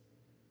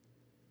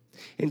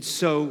 And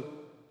so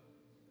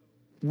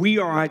we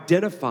are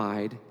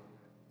identified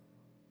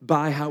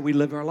by how we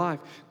live our life.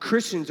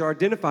 Christians are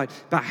identified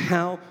by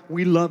how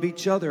we love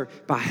each other,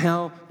 by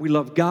how we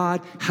love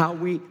God, how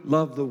we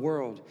love the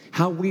world,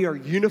 how we are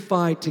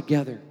unified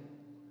together.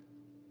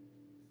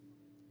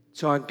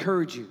 So I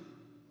encourage you,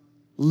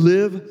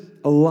 live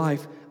a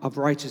life of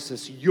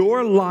righteousness.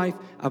 Your life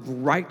of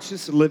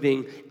righteous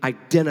living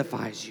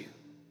identifies you.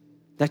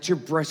 That's your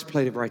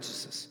breastplate of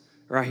righteousness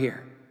right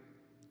here.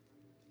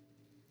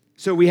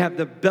 So we have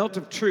the belt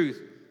of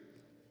truth.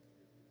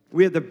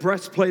 We have the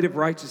breastplate of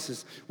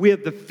righteousness. We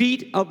have the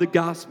feet of the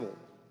gospel.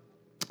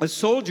 A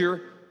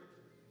soldier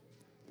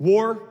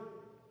wore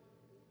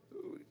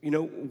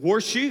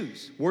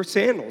shoes, wore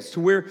sandals to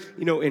wear,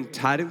 in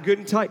tight and good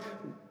and tight,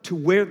 to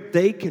where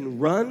they can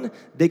run,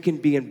 they can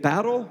be in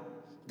battle,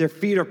 their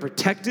feet are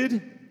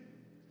protected,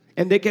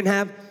 and they can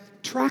have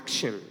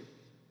traction.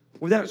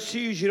 Without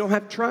shoes, you don't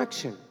have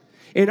traction.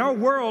 In our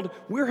world,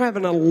 we're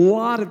having a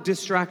lot of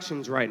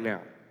distractions right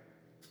now.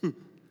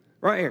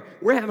 Right here.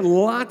 We're having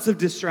lots of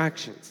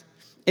distractions.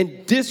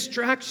 And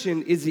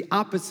distraction is the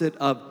opposite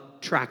of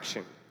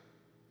traction.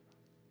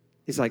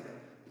 It's like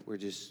we're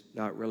just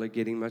not really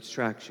getting much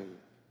traction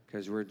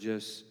because we're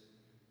just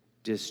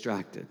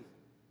distracted.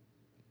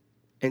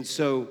 And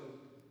so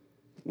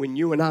when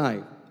you and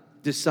I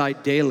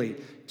decide daily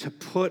to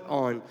put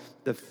on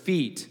the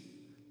feet,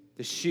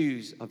 the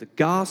shoes of the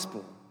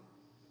gospel,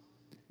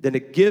 then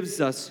it gives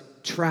us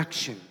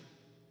traction.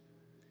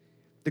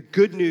 The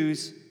good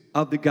news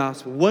of the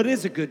gospel. What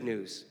is the good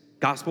news?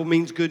 Gospel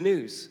means good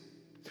news.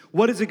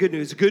 What is the good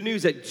news? The good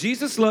news that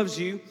Jesus loves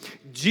you,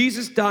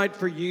 Jesus died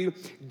for you,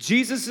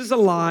 Jesus is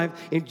alive,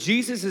 and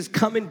Jesus is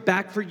coming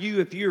back for you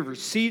if you have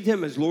received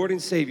him as Lord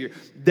and Savior.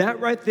 That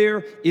right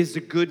there is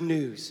the good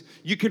news.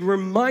 You can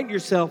remind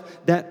yourself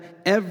that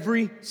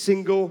every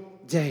single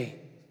day.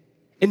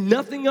 And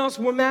nothing else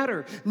will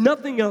matter.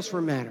 Nothing else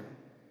will matter.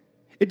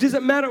 It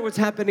doesn't matter what's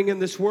happening in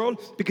this world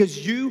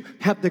because you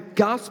have the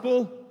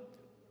gospel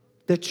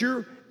that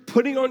you're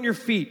putting on your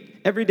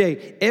feet every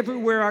day,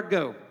 everywhere I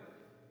go.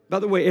 By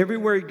the way,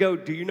 everywhere you go,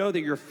 do you know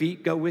that your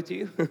feet go with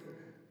you?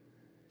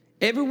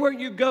 Everywhere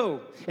you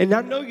go. And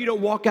I know you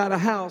don't walk out of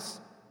the house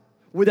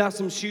without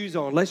some shoes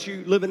on, unless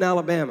you live in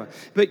Alabama.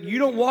 But you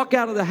don't walk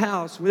out of the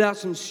house without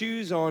some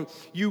shoes on.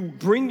 You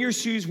bring your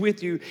shoes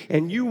with you,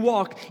 and you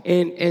walk,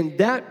 and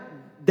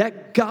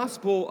that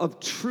gospel of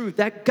truth,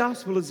 that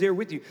gospel is there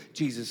with you.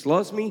 Jesus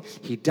loves me.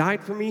 He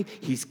died for me.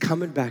 He's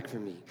coming back for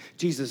me.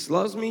 Jesus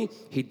loves me.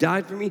 He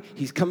died for me.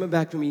 He's coming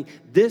back for me.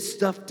 This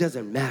stuff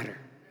doesn't matter.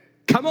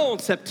 Come on,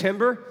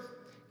 September.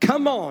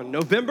 Come on,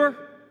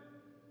 November.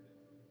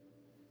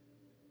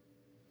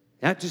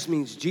 That just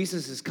means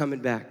Jesus is coming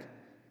back.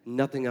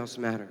 Nothing else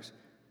matters.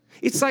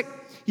 It's like,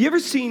 you ever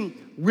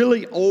seen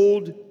really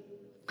old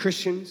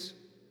Christians?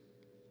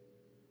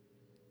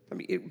 I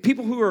mean,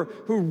 people who are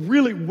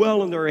really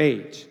well in their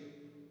age.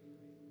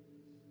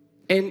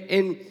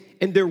 And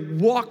their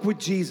walk with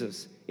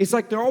Jesus. It's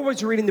like they're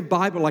always reading the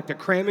Bible like they're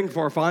cramming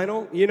for a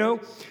final,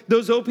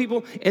 Those old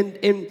people, and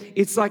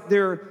it's like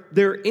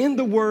they're in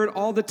the Word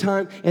all the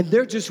time, and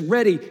they're just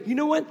ready. You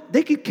know what?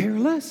 They could care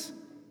less.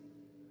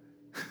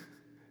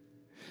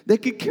 They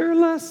could care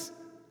less.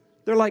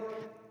 They're like,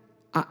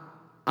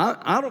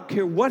 I don't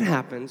care what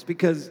happens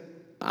because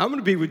I'm going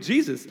to be with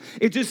Jesus.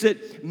 It's just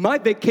that my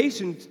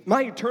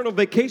eternal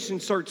vacation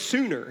starts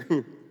sooner.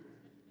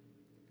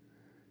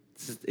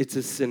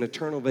 It's an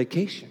eternal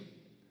vacation.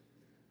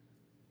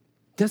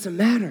 Doesn't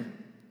matter.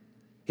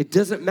 It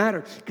doesn't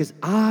matter because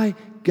I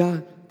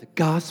got the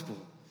gospel.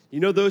 You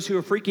know those who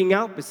are freaking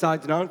out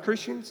besides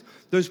non-Christians?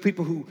 Those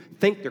people who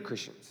think they're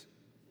Christians.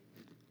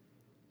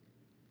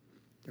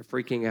 They're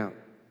freaking out.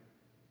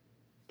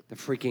 They're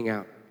freaking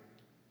out.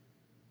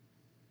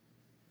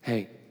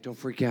 Hey, don't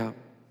freak out.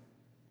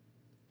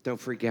 Don't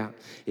freak out.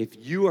 If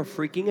you are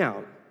freaking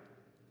out,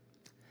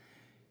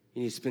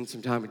 you need to spend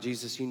some time with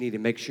Jesus. You need to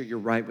make sure you're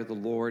right with the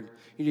Lord.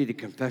 You need to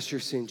confess your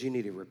sins. You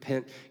need to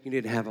repent. You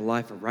need to have a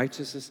life of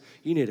righteousness.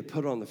 You need to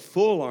put on the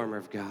full armor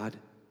of God.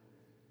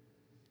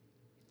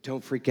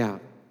 Don't freak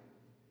out.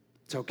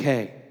 It's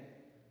okay.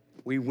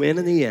 We win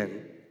in the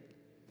end.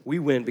 We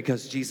win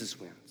because Jesus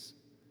wins.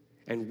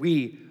 And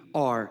we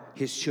are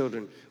his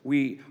children.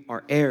 We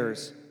are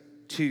heirs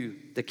to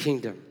the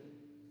kingdom.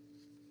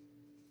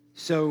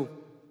 So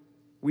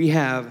we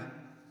have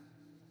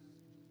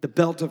the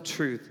belt of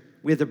truth.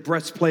 We have the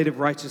breastplate of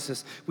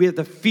righteousness. We have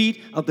the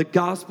feet of the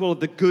gospel of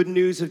the good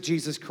news of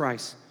Jesus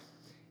Christ.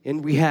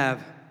 And we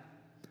have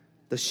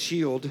the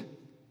shield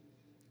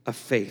of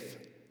faith.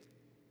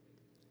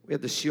 We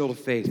have the shield of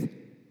faith.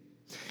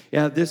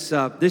 Yeah,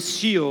 this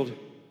shield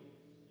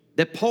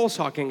that Paul's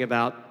talking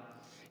about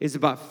is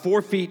about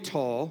 4 feet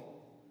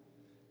tall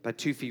by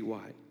 2 feet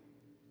wide.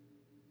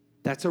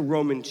 That's a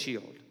Roman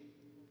shield.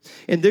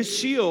 And this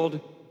shield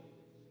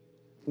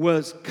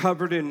was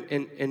covered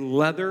in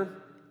leather,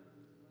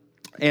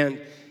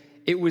 and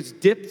it was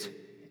dipped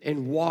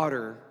in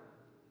water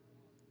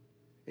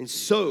and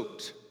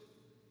soaked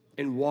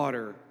in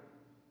water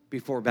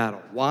before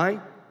battle. Why?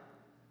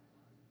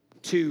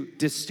 To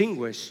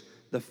distinguish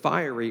the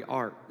fiery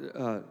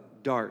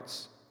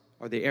darts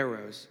or the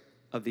arrows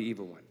of the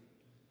evil one.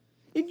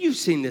 And you've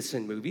seen this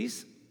in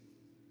movies.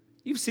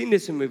 You've seen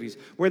this in movies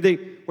where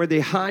they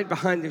hide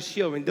behind the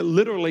shield. And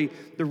literally,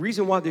 the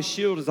reason why the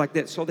shield is like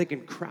that so they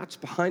can crouch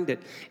behind it.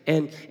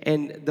 And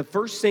the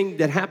first thing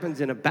that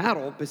happens in a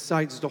battle,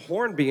 besides the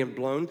horn being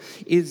blown,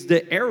 is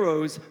the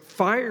arrows,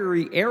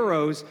 fiery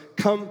arrows,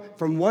 come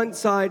from one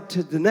side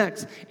to the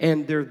next.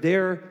 And they're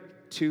there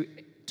to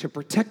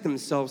protect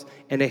themselves.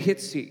 And it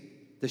hits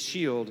the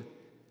shield.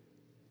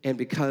 And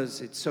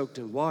because it's soaked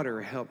in water,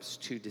 it helps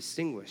to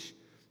distinguish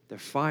the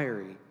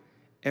fiery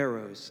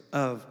arrows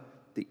of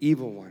the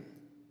evil one.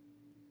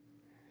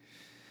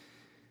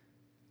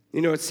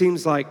 You know, it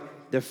seems like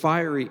the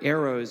fiery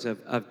arrows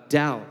of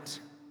doubt,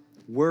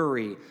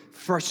 worry,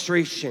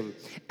 frustration,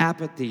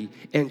 apathy,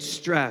 and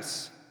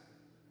stress,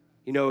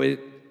 you know, it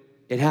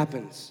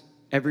happens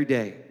every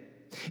day.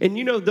 And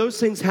you know, those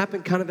things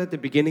happen kind of at the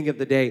beginning of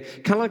the day,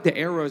 kind of like the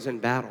arrows in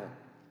battle.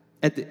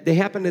 They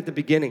happen at the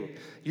beginning.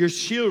 Your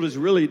shield is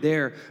really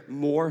there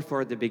more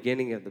for the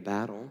beginning of the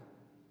battle.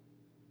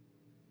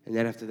 And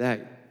then after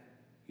that,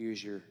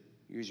 use your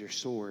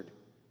sword.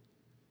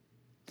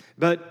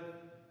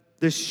 But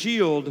the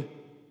shield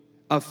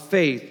of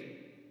faith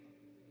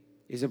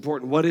is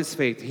important. What is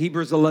faith?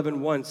 Hebrews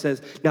 11:1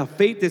 says, now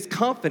faith is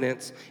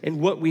confidence in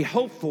what we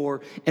hope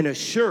for and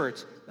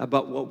assurance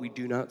about what we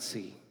do not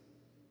see.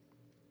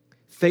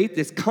 Faith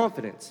is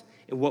confidence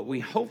in what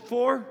we hope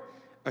for,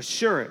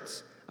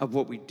 assurance of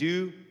what we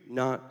do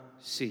not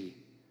see.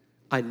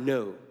 I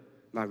know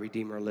my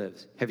Redeemer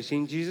lives. Have you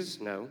seen Jesus?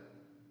 No.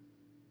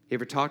 You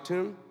ever talked to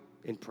him?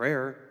 In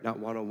prayer, not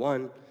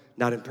one-on-one,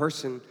 not in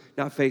person,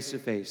 not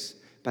face-to-face.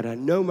 But I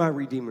know my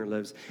Redeemer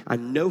lives. I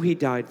know he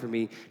died for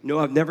me. No,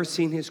 I've never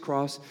seen his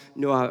cross.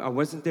 No, I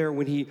wasn't there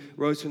when he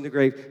rose from the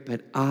grave.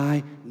 But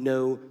I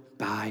know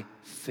by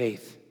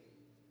faith.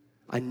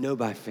 I know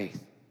by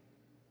faith.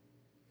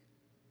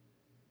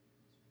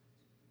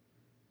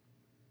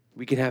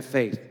 We can have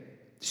faith,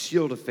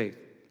 shield of faith.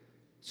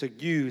 So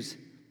use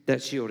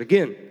that shield.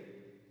 Again,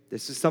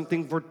 this is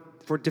something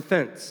for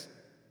defense.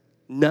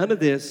 None of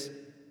this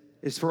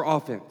is for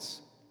offense.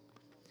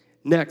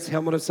 Next,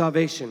 helmet of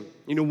salvation.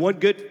 You know, one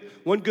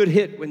good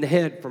hit in the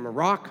head from a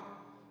rock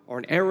or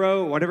an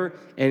arrow or whatever,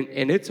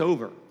 and it's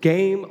over.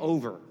 Game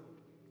over.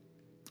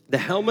 The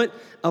helmet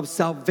of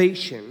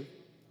salvation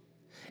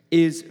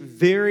is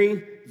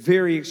very,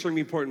 very extremely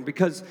important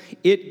because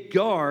it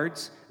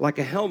guards, like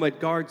a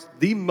helmet guards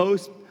the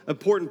most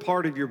important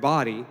part of your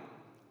body,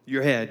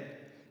 your head.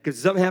 Because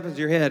if something happens to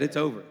your head, it's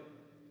over.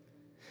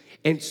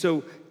 And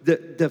so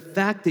the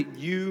fact that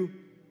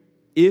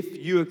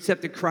if you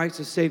accepted Christ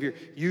as Savior,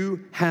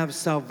 you have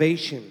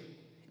salvation.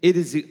 It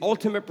is the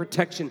ultimate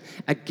protection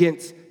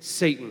against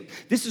Satan.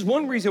 This is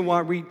one reason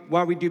why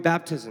we do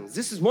baptisms.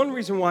 This is one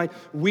reason why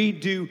we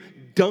do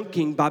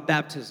dunking by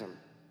baptism.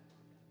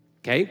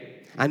 Okay?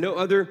 I know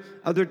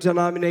other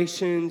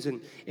denominations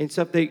and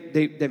stuff,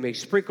 they may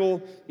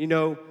sprinkle, you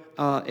know,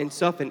 and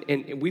stuff.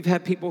 And we've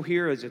had people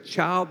here as a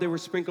child, they were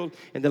sprinkled,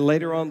 and then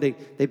later on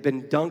they've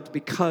been dunked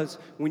because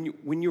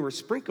when you were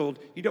sprinkled,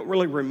 you don't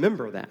really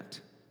remember that.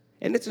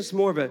 And it's just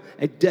more of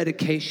a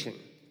dedication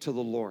to the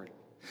Lord.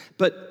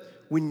 But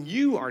when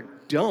you are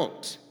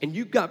dunked and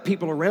you've got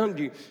people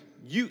around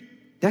you,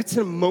 that's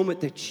a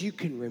moment that you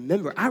can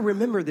remember. I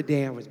remember the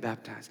day I was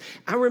baptized.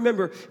 I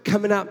remember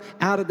coming out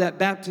of that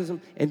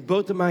baptism and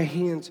both of my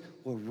hands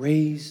were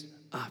raised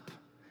up.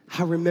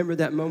 I remember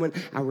that moment.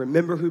 I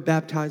remember who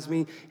baptized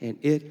me, and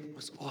it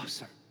was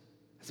awesome.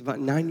 was about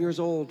 9 years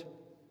old,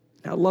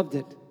 and I loved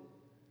it.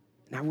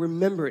 And I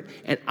remember it,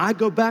 and I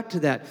go back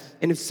to that.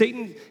 And if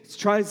Satan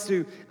tries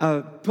to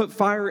put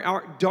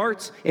fire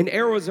darts and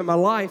arrows in my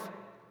life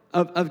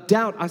of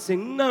doubt, I say,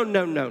 no,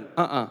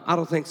 I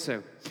don't think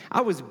so.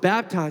 I was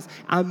baptized.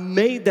 I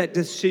made that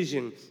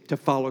decision to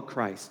follow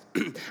Christ.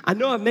 I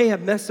know I may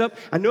have messed up.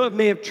 I know I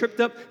may have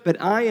tripped up,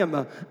 but I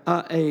am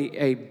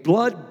a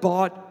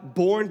blood-bought,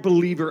 born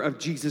believer of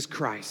Jesus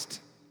Christ.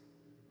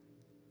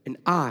 And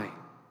I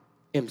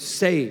am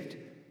saved.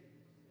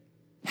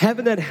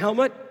 Having that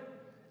helmet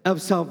of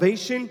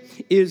salvation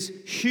is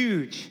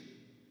huge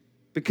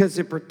because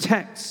it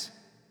protects.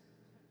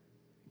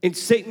 And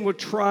Satan would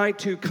try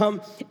to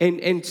come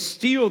and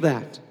steal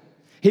that.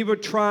 He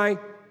would try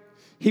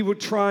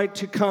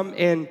to come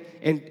and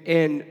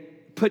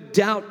put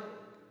doubt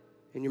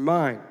in your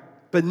mind.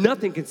 But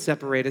nothing can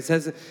separate us.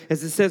 As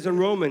it says in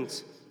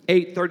Romans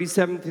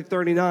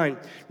 8:37-39.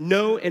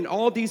 No, in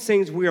all these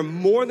things we are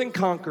more than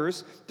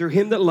conquerors through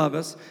him that loved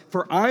us.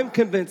 For I'm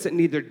convinced that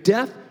neither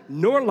death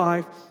nor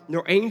life,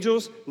 nor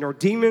angels, nor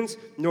demons,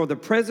 nor the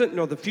present,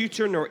 nor the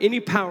future, nor any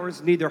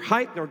powers, neither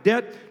height nor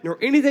depth, nor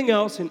anything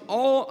else in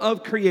all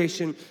of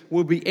creation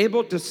will be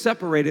able to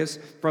separate us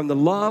from the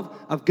love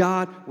of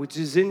God, which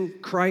is in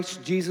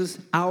Christ Jesus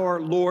our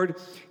Lord.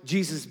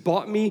 Jesus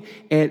bought me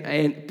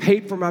and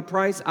paid for my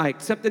price. I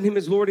accepted him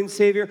as Lord and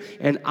Savior,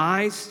 and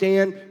I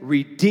stand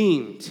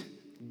redeemed.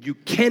 You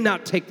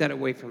cannot take that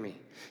away from me.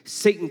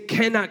 Satan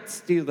cannot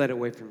steal that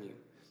away from you.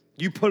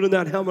 You put on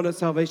that helmet of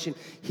salvation,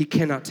 he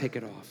cannot take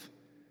it off.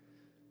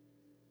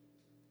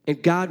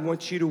 And God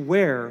wants you to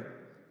wear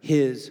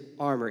his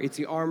armor. It's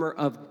the armor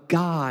of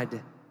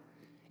God.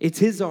 It's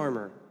his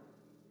armor.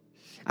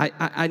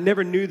 I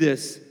never knew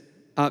this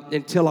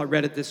until I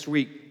read it this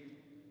week.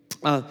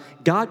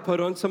 God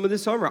put on some of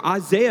this armor.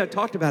 Isaiah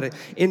talked about it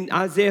in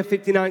Isaiah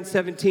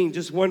 59:17,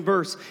 just one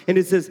verse. And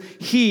it says,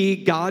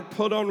 God,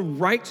 put on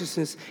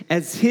righteousness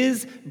as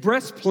his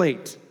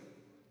breastplate.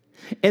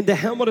 And the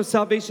helmet of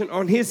salvation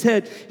on his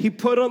head. He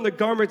put on the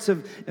garments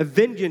of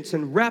vengeance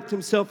and wrapped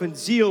himself in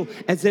zeal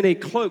as in a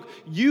cloak.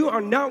 You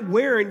are not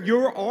wearing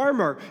your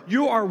armor.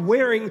 You are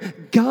wearing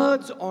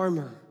God's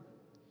armor.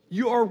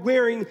 You are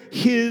wearing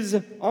his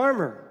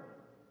armor.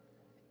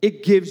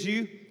 It gives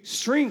you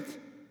strength.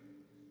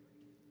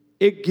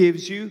 It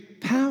gives you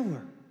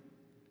power.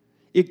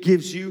 It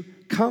gives you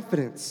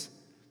confidence.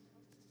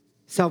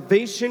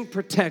 Salvation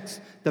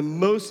protects the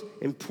most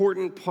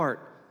important part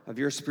of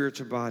your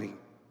spiritual body.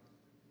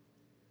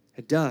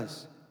 It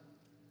does.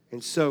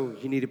 And so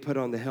you need to put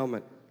on the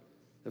helmet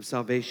of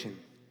salvation.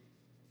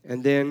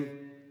 And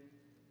then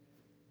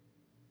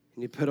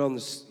you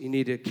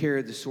need to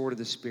carry the sword of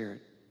the Spirit.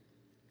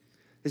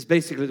 It's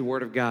basically the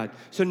Word of God.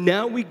 So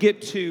now we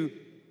get to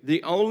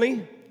the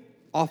only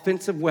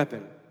offensive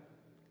weapon.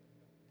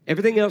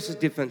 Everything else is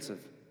defensive.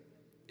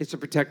 It's to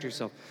protect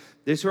yourself.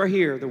 This right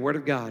here, the Word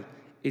of God,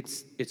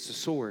 it's the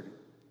sword.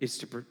 It's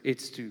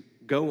to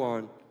go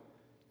on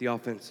the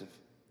offensive.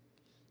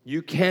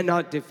 You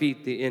cannot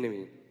defeat the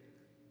enemy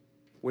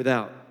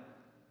without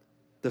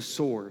the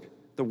sword,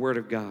 the Word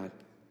of God.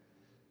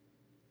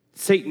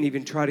 Satan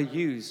even tried to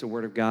use the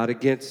Word of God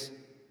against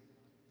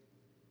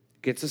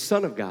the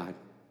Son of God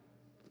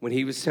when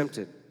he was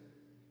tempted.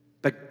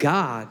 But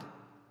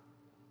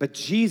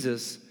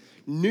Jesus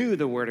knew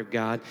the Word of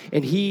God,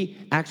 and he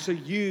actually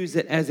used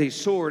it as a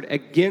sword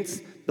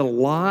against the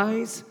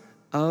lies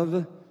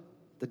of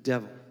the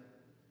devil.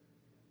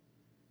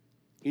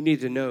 You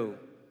need to know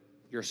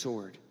your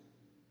sword.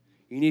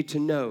 You need to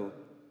know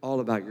all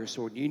about your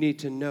sword. You need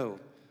to know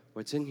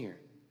what's in here.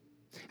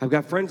 I've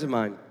got friends of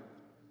mine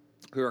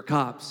who are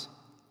cops,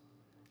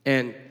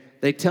 and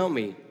they tell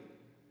me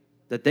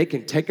that they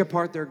can take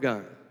apart their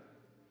gun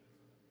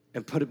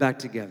and put it back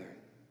together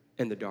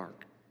in the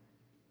dark.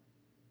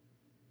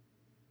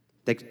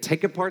 They could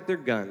take apart their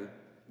gun,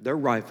 their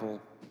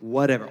rifle,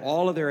 whatever,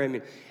 all of their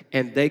ammunition,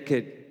 and they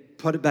could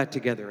put it back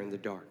together in the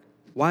dark.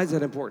 Why is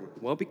that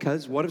important? Well,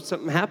 because what if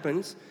something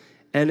happens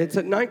and it's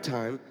at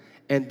nighttime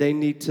and they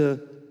need to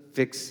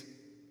fix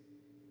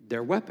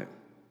their weapon?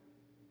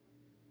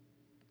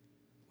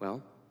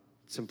 Well,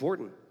 it's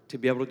important to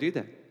be able to do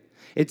that.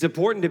 It's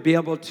important to be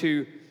able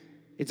to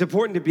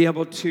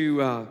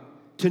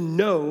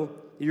know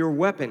your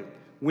weapon.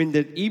 When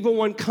the evil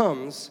one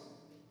comes,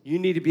 you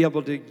need to be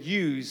able to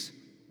use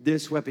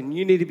this weapon.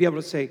 You need to be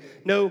able to say,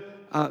 no,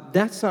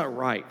 that's not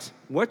right.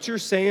 What you're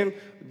saying,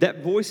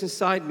 that voice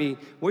inside me,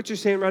 what you're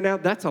saying right now,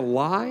 that's a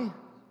lie,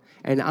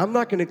 and I'm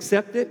not going to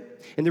accept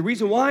it. And the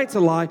reason why it's a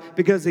lie,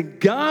 because in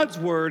God's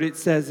word it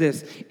says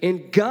this.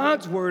 In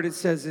God's word it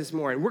says this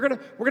more. And we're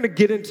gonna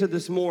get into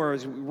this more,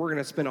 as we're going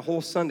to spend a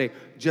whole Sunday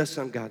just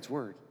on God's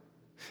word.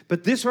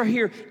 But this right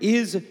here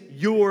is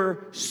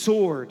your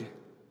sword.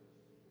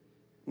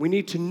 We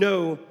need to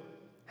know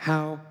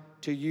how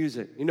to use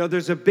it. You know,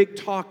 there's a big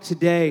talk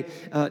today,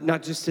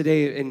 not just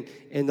today,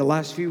 in the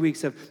last few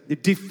weeks, of the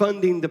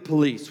defunding the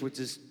police, which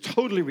is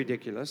totally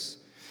ridiculous,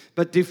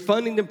 but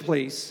defunding the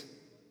police.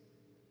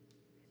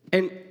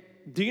 And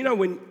do you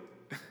know,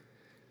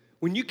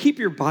 When you keep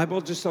your Bible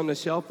just on the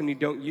shelf and you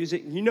don't use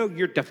it, you know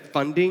you're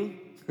defunding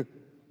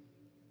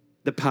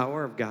the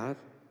power of God.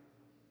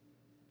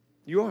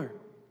 You are.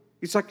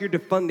 It's like you're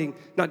defunding,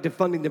 not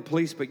defunding the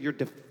police, but you're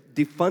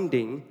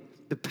defunding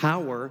the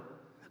power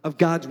of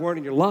God's word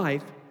in your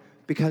life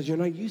because you're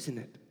not using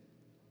it.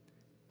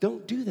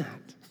 Don't do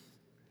that.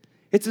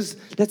 That's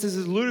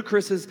as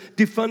ludicrous as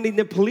defunding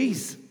the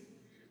police.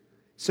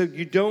 So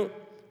you don't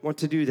want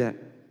to do that.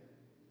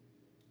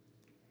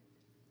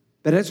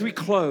 But as we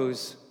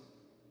close,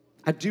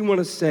 I do want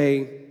to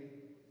say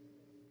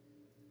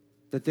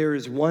that there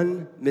is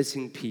one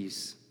missing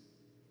piece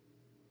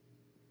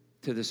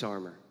to this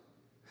armor.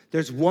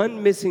 There's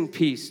one missing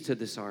piece to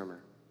this armor.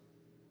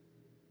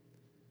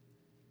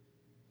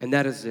 And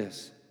that is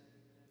this.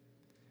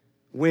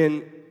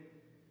 When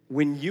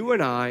you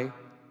and I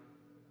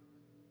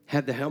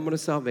have the helmet of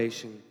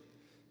salvation,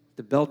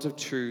 the belt of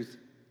truth,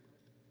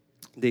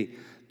 the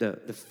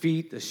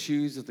feet, the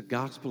shoes of the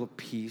gospel of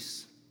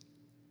peace,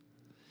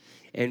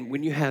 and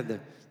when you have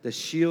the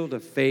shield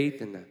of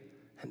faith and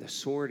the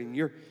sword, and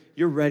you're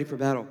ready for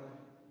battle,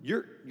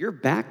 your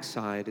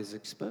backside is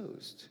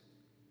exposed.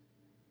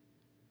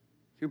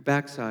 Your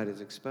backside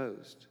is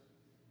exposed.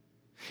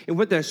 And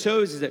what that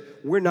shows is that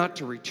we're not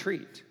to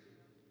retreat.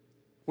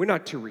 We're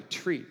not to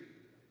retreat.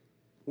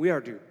 We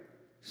are to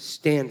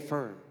stand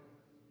firm.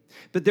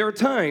 But there are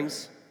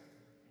times,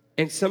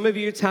 and some of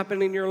you it's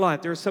happened in your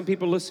life. There are some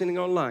people listening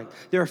online.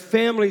 There are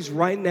families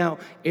right now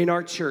in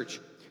our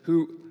church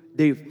who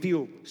they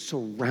feel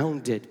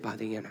surrounded by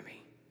the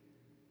enemy.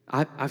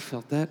 I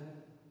felt that.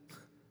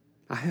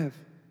 I have.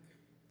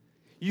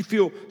 You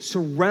feel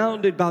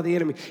surrounded by the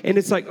enemy. And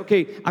it's like,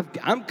 okay,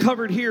 I'm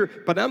covered here,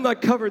 but I'm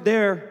not covered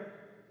there.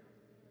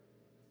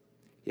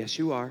 Yes,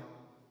 you are.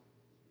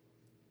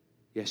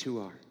 Yes, you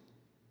are.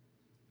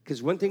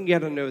 Because one thing you got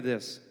to know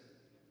this.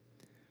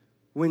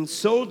 When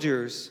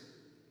soldiers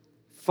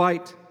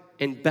fight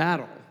in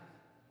battle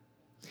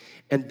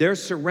and they're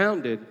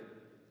surrounded,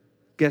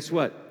 guess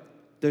what?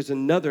 There's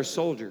another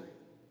soldier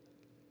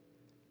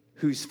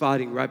who's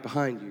fighting right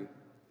behind you,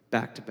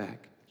 back to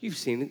back. You've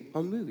seen it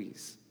on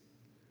movies.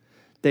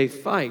 They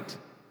fight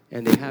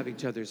and they have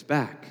each other's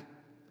back.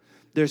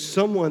 There's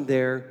someone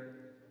there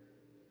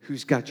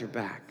who's got your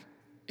back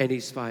and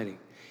he's fighting.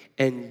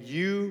 And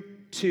you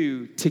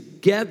two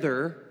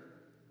together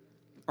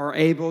are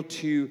able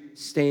to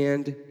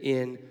stand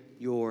in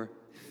your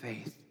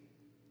faith.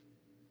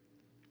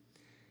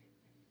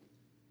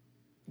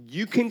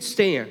 You can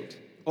stand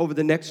over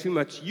the next few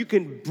months. You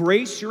can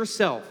brace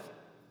yourself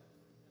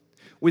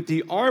with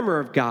the armor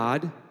of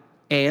God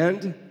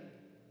and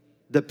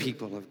the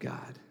people of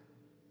God.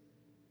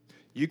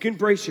 You can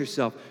brace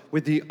yourself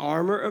with the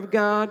armor of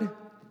God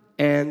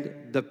and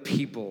the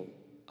people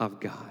of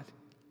God.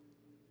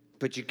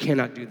 But you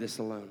cannot do this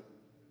alone.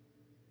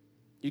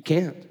 You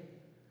can't.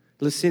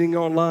 Listening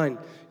online,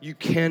 you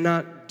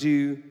cannot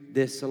do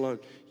this alone.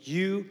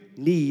 You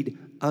need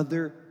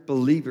other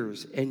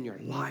believers in your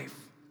life.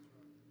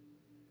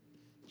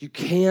 You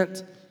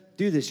can't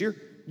do this.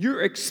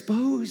 You're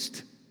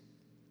exposed.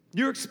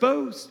 You're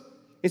exposed.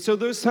 And so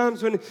those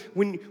times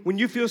when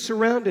you feel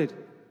surrounded,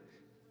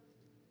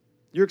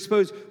 you're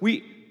exposed.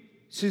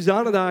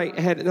 Suzanne and I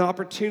had an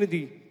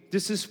opportunity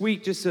just this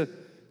week just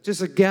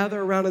to gather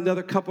around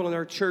another couple in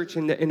our church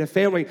and a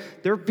family.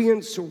 They're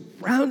being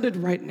surrounded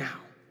right now.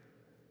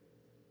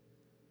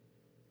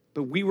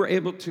 But we were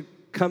able to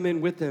come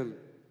in with them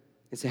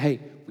and say, hey,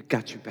 we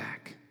got your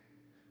back.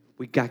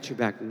 We got your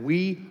back.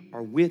 We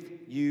are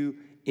with you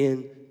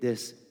in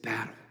this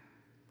battle.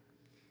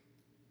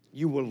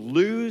 You will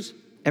lose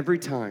every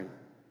time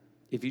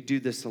if you do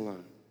this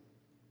alone.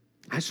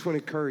 I just want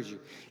to encourage you.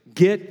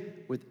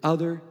 Get with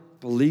other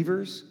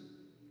believers.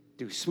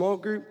 Do a small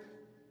group.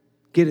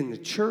 Get in the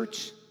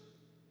church.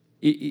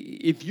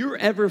 If you're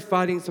ever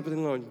fighting something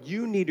alone,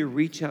 you need to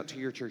reach out to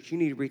your church. You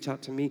need to reach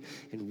out to me,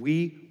 and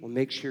we will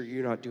make sure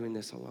you're not doing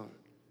this alone.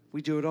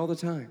 We do it all the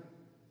time.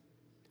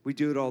 We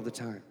do it all the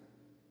time.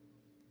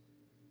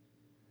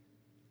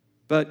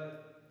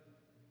 But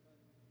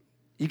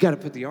you got to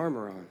put the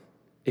armor on.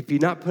 If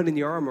you're not putting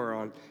the armor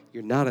on,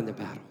 you're not in the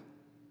battle.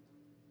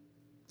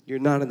 You're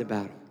not in the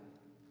battle.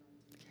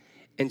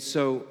 And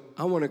so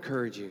I want to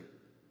encourage you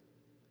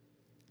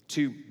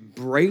to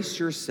brace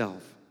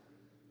yourself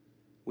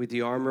with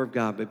the armor of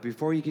God. But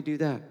before you can do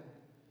that,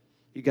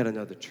 you got to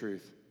know the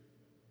truth.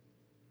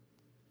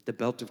 The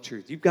belt of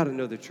truth. You've got to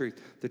know the truth.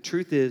 The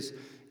truth is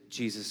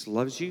Jesus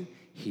loves you.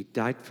 He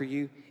died for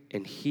you.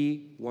 And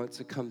he wants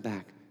to come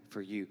back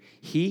for you.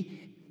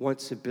 He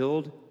wants to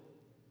build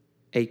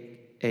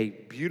a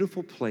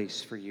beautiful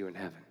place for you in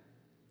heaven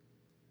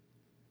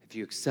if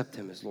you accept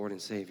him as Lord and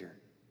Savior.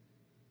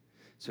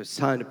 So it's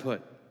time to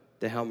put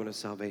the helmet of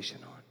salvation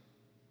on.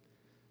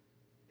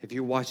 If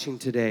you're watching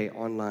today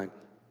online,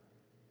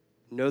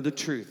 know the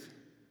truth.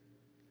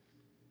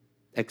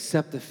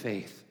 Accept the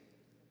faith.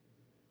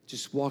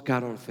 Just walk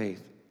out on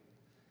faith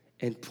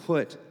and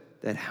put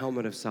that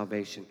helmet of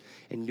salvation.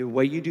 And the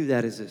way you do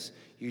that is this.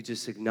 You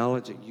just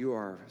acknowledge that you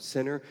are a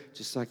sinner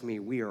just like me.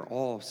 We are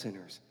all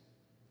sinners.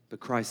 but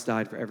Christ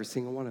died for every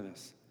single one of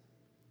us.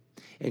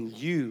 And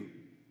you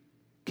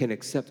can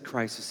accept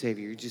Christ as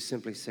Savior. You just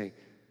simply say,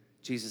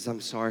 Jesus,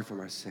 I'm sorry for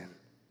my sin.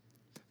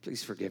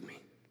 Please forgive me.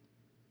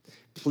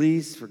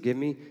 Please forgive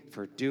me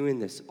for doing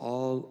this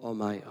all on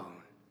my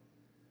own.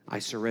 I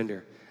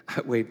surrender.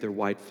 I wave their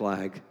white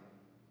flag.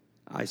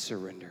 I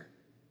surrender.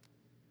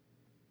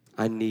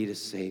 I need a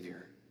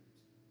Savior.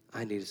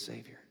 I need a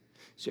Savior.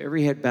 So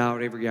every head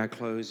bowed, every eye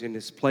closed in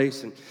this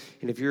place. And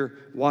if you're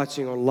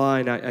watching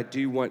online, I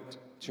do want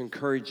to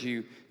encourage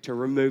you to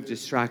remove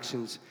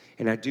distractions.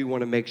 And I do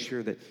want to make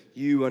sure that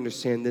you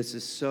understand this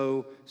is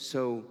so,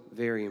 so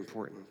very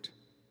important.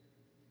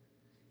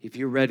 If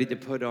you're ready to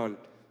put on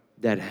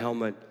that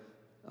helmet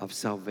of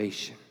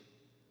salvation.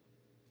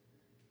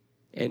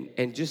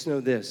 And just know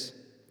this,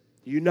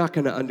 you're not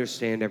going to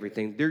understand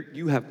everything.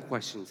 You have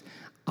questions.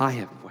 I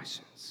have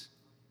questions.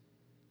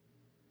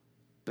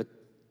 But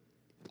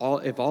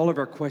if all of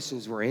our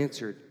questions were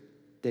answered,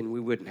 then we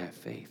wouldn't have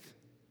faith.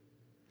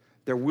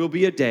 There will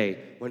be a day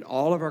when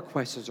all of our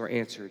questions are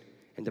answered,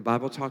 and the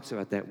Bible talks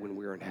about that when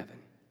we're in heaven.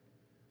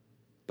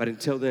 But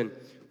until then,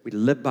 we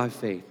live by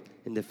faith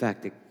in the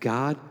fact that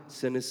God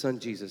sent his son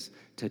Jesus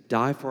to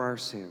die for our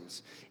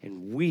sins,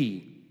 and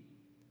we,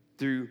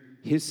 through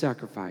his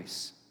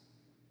sacrifice,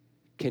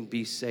 can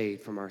be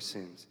saved from our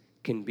sins,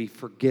 can be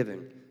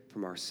forgiven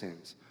from our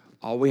sins.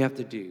 All we have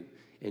to do,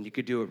 and you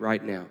could do it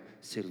right now,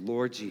 say,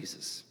 Lord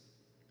Jesus,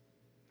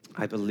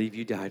 I believe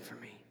you died for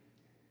me.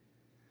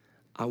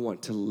 I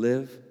want to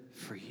live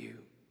for you.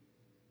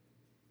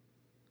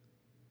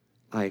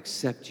 I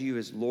accept you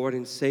as Lord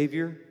and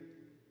Savior.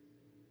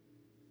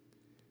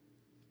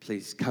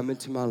 Please come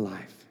into my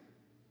life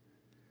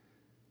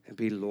and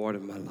be Lord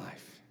of my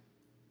life.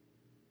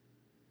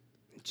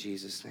 In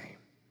Jesus' name,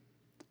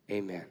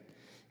 amen.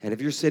 And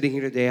if you're sitting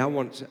here today, I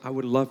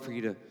would love for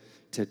you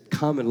to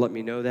come and let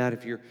me know that.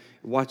 If you're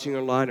watching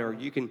online, or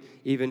you can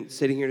even,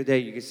 sitting here today,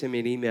 you can send me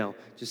an email.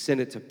 Just send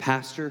it to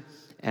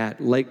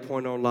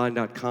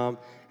pastor@lakepointonline.com.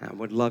 I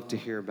would love to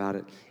hear about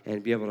it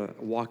and be able to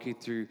walk you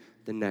through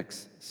the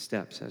next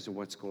steps as to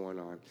what's going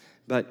on.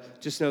 But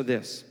just know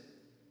this,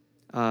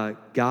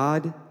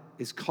 God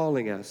is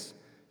calling us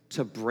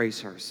to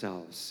brace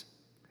ourselves.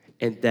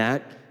 And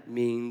that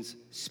means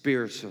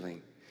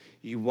spiritually.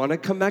 You want to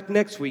come back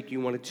next week,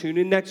 you want to tune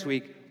in next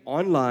week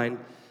online,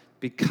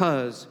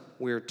 because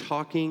we're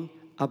talking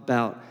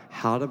about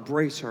how to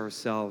brace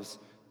ourselves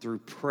through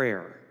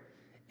prayer.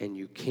 And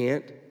you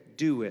can't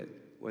do it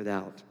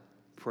without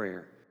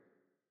prayer.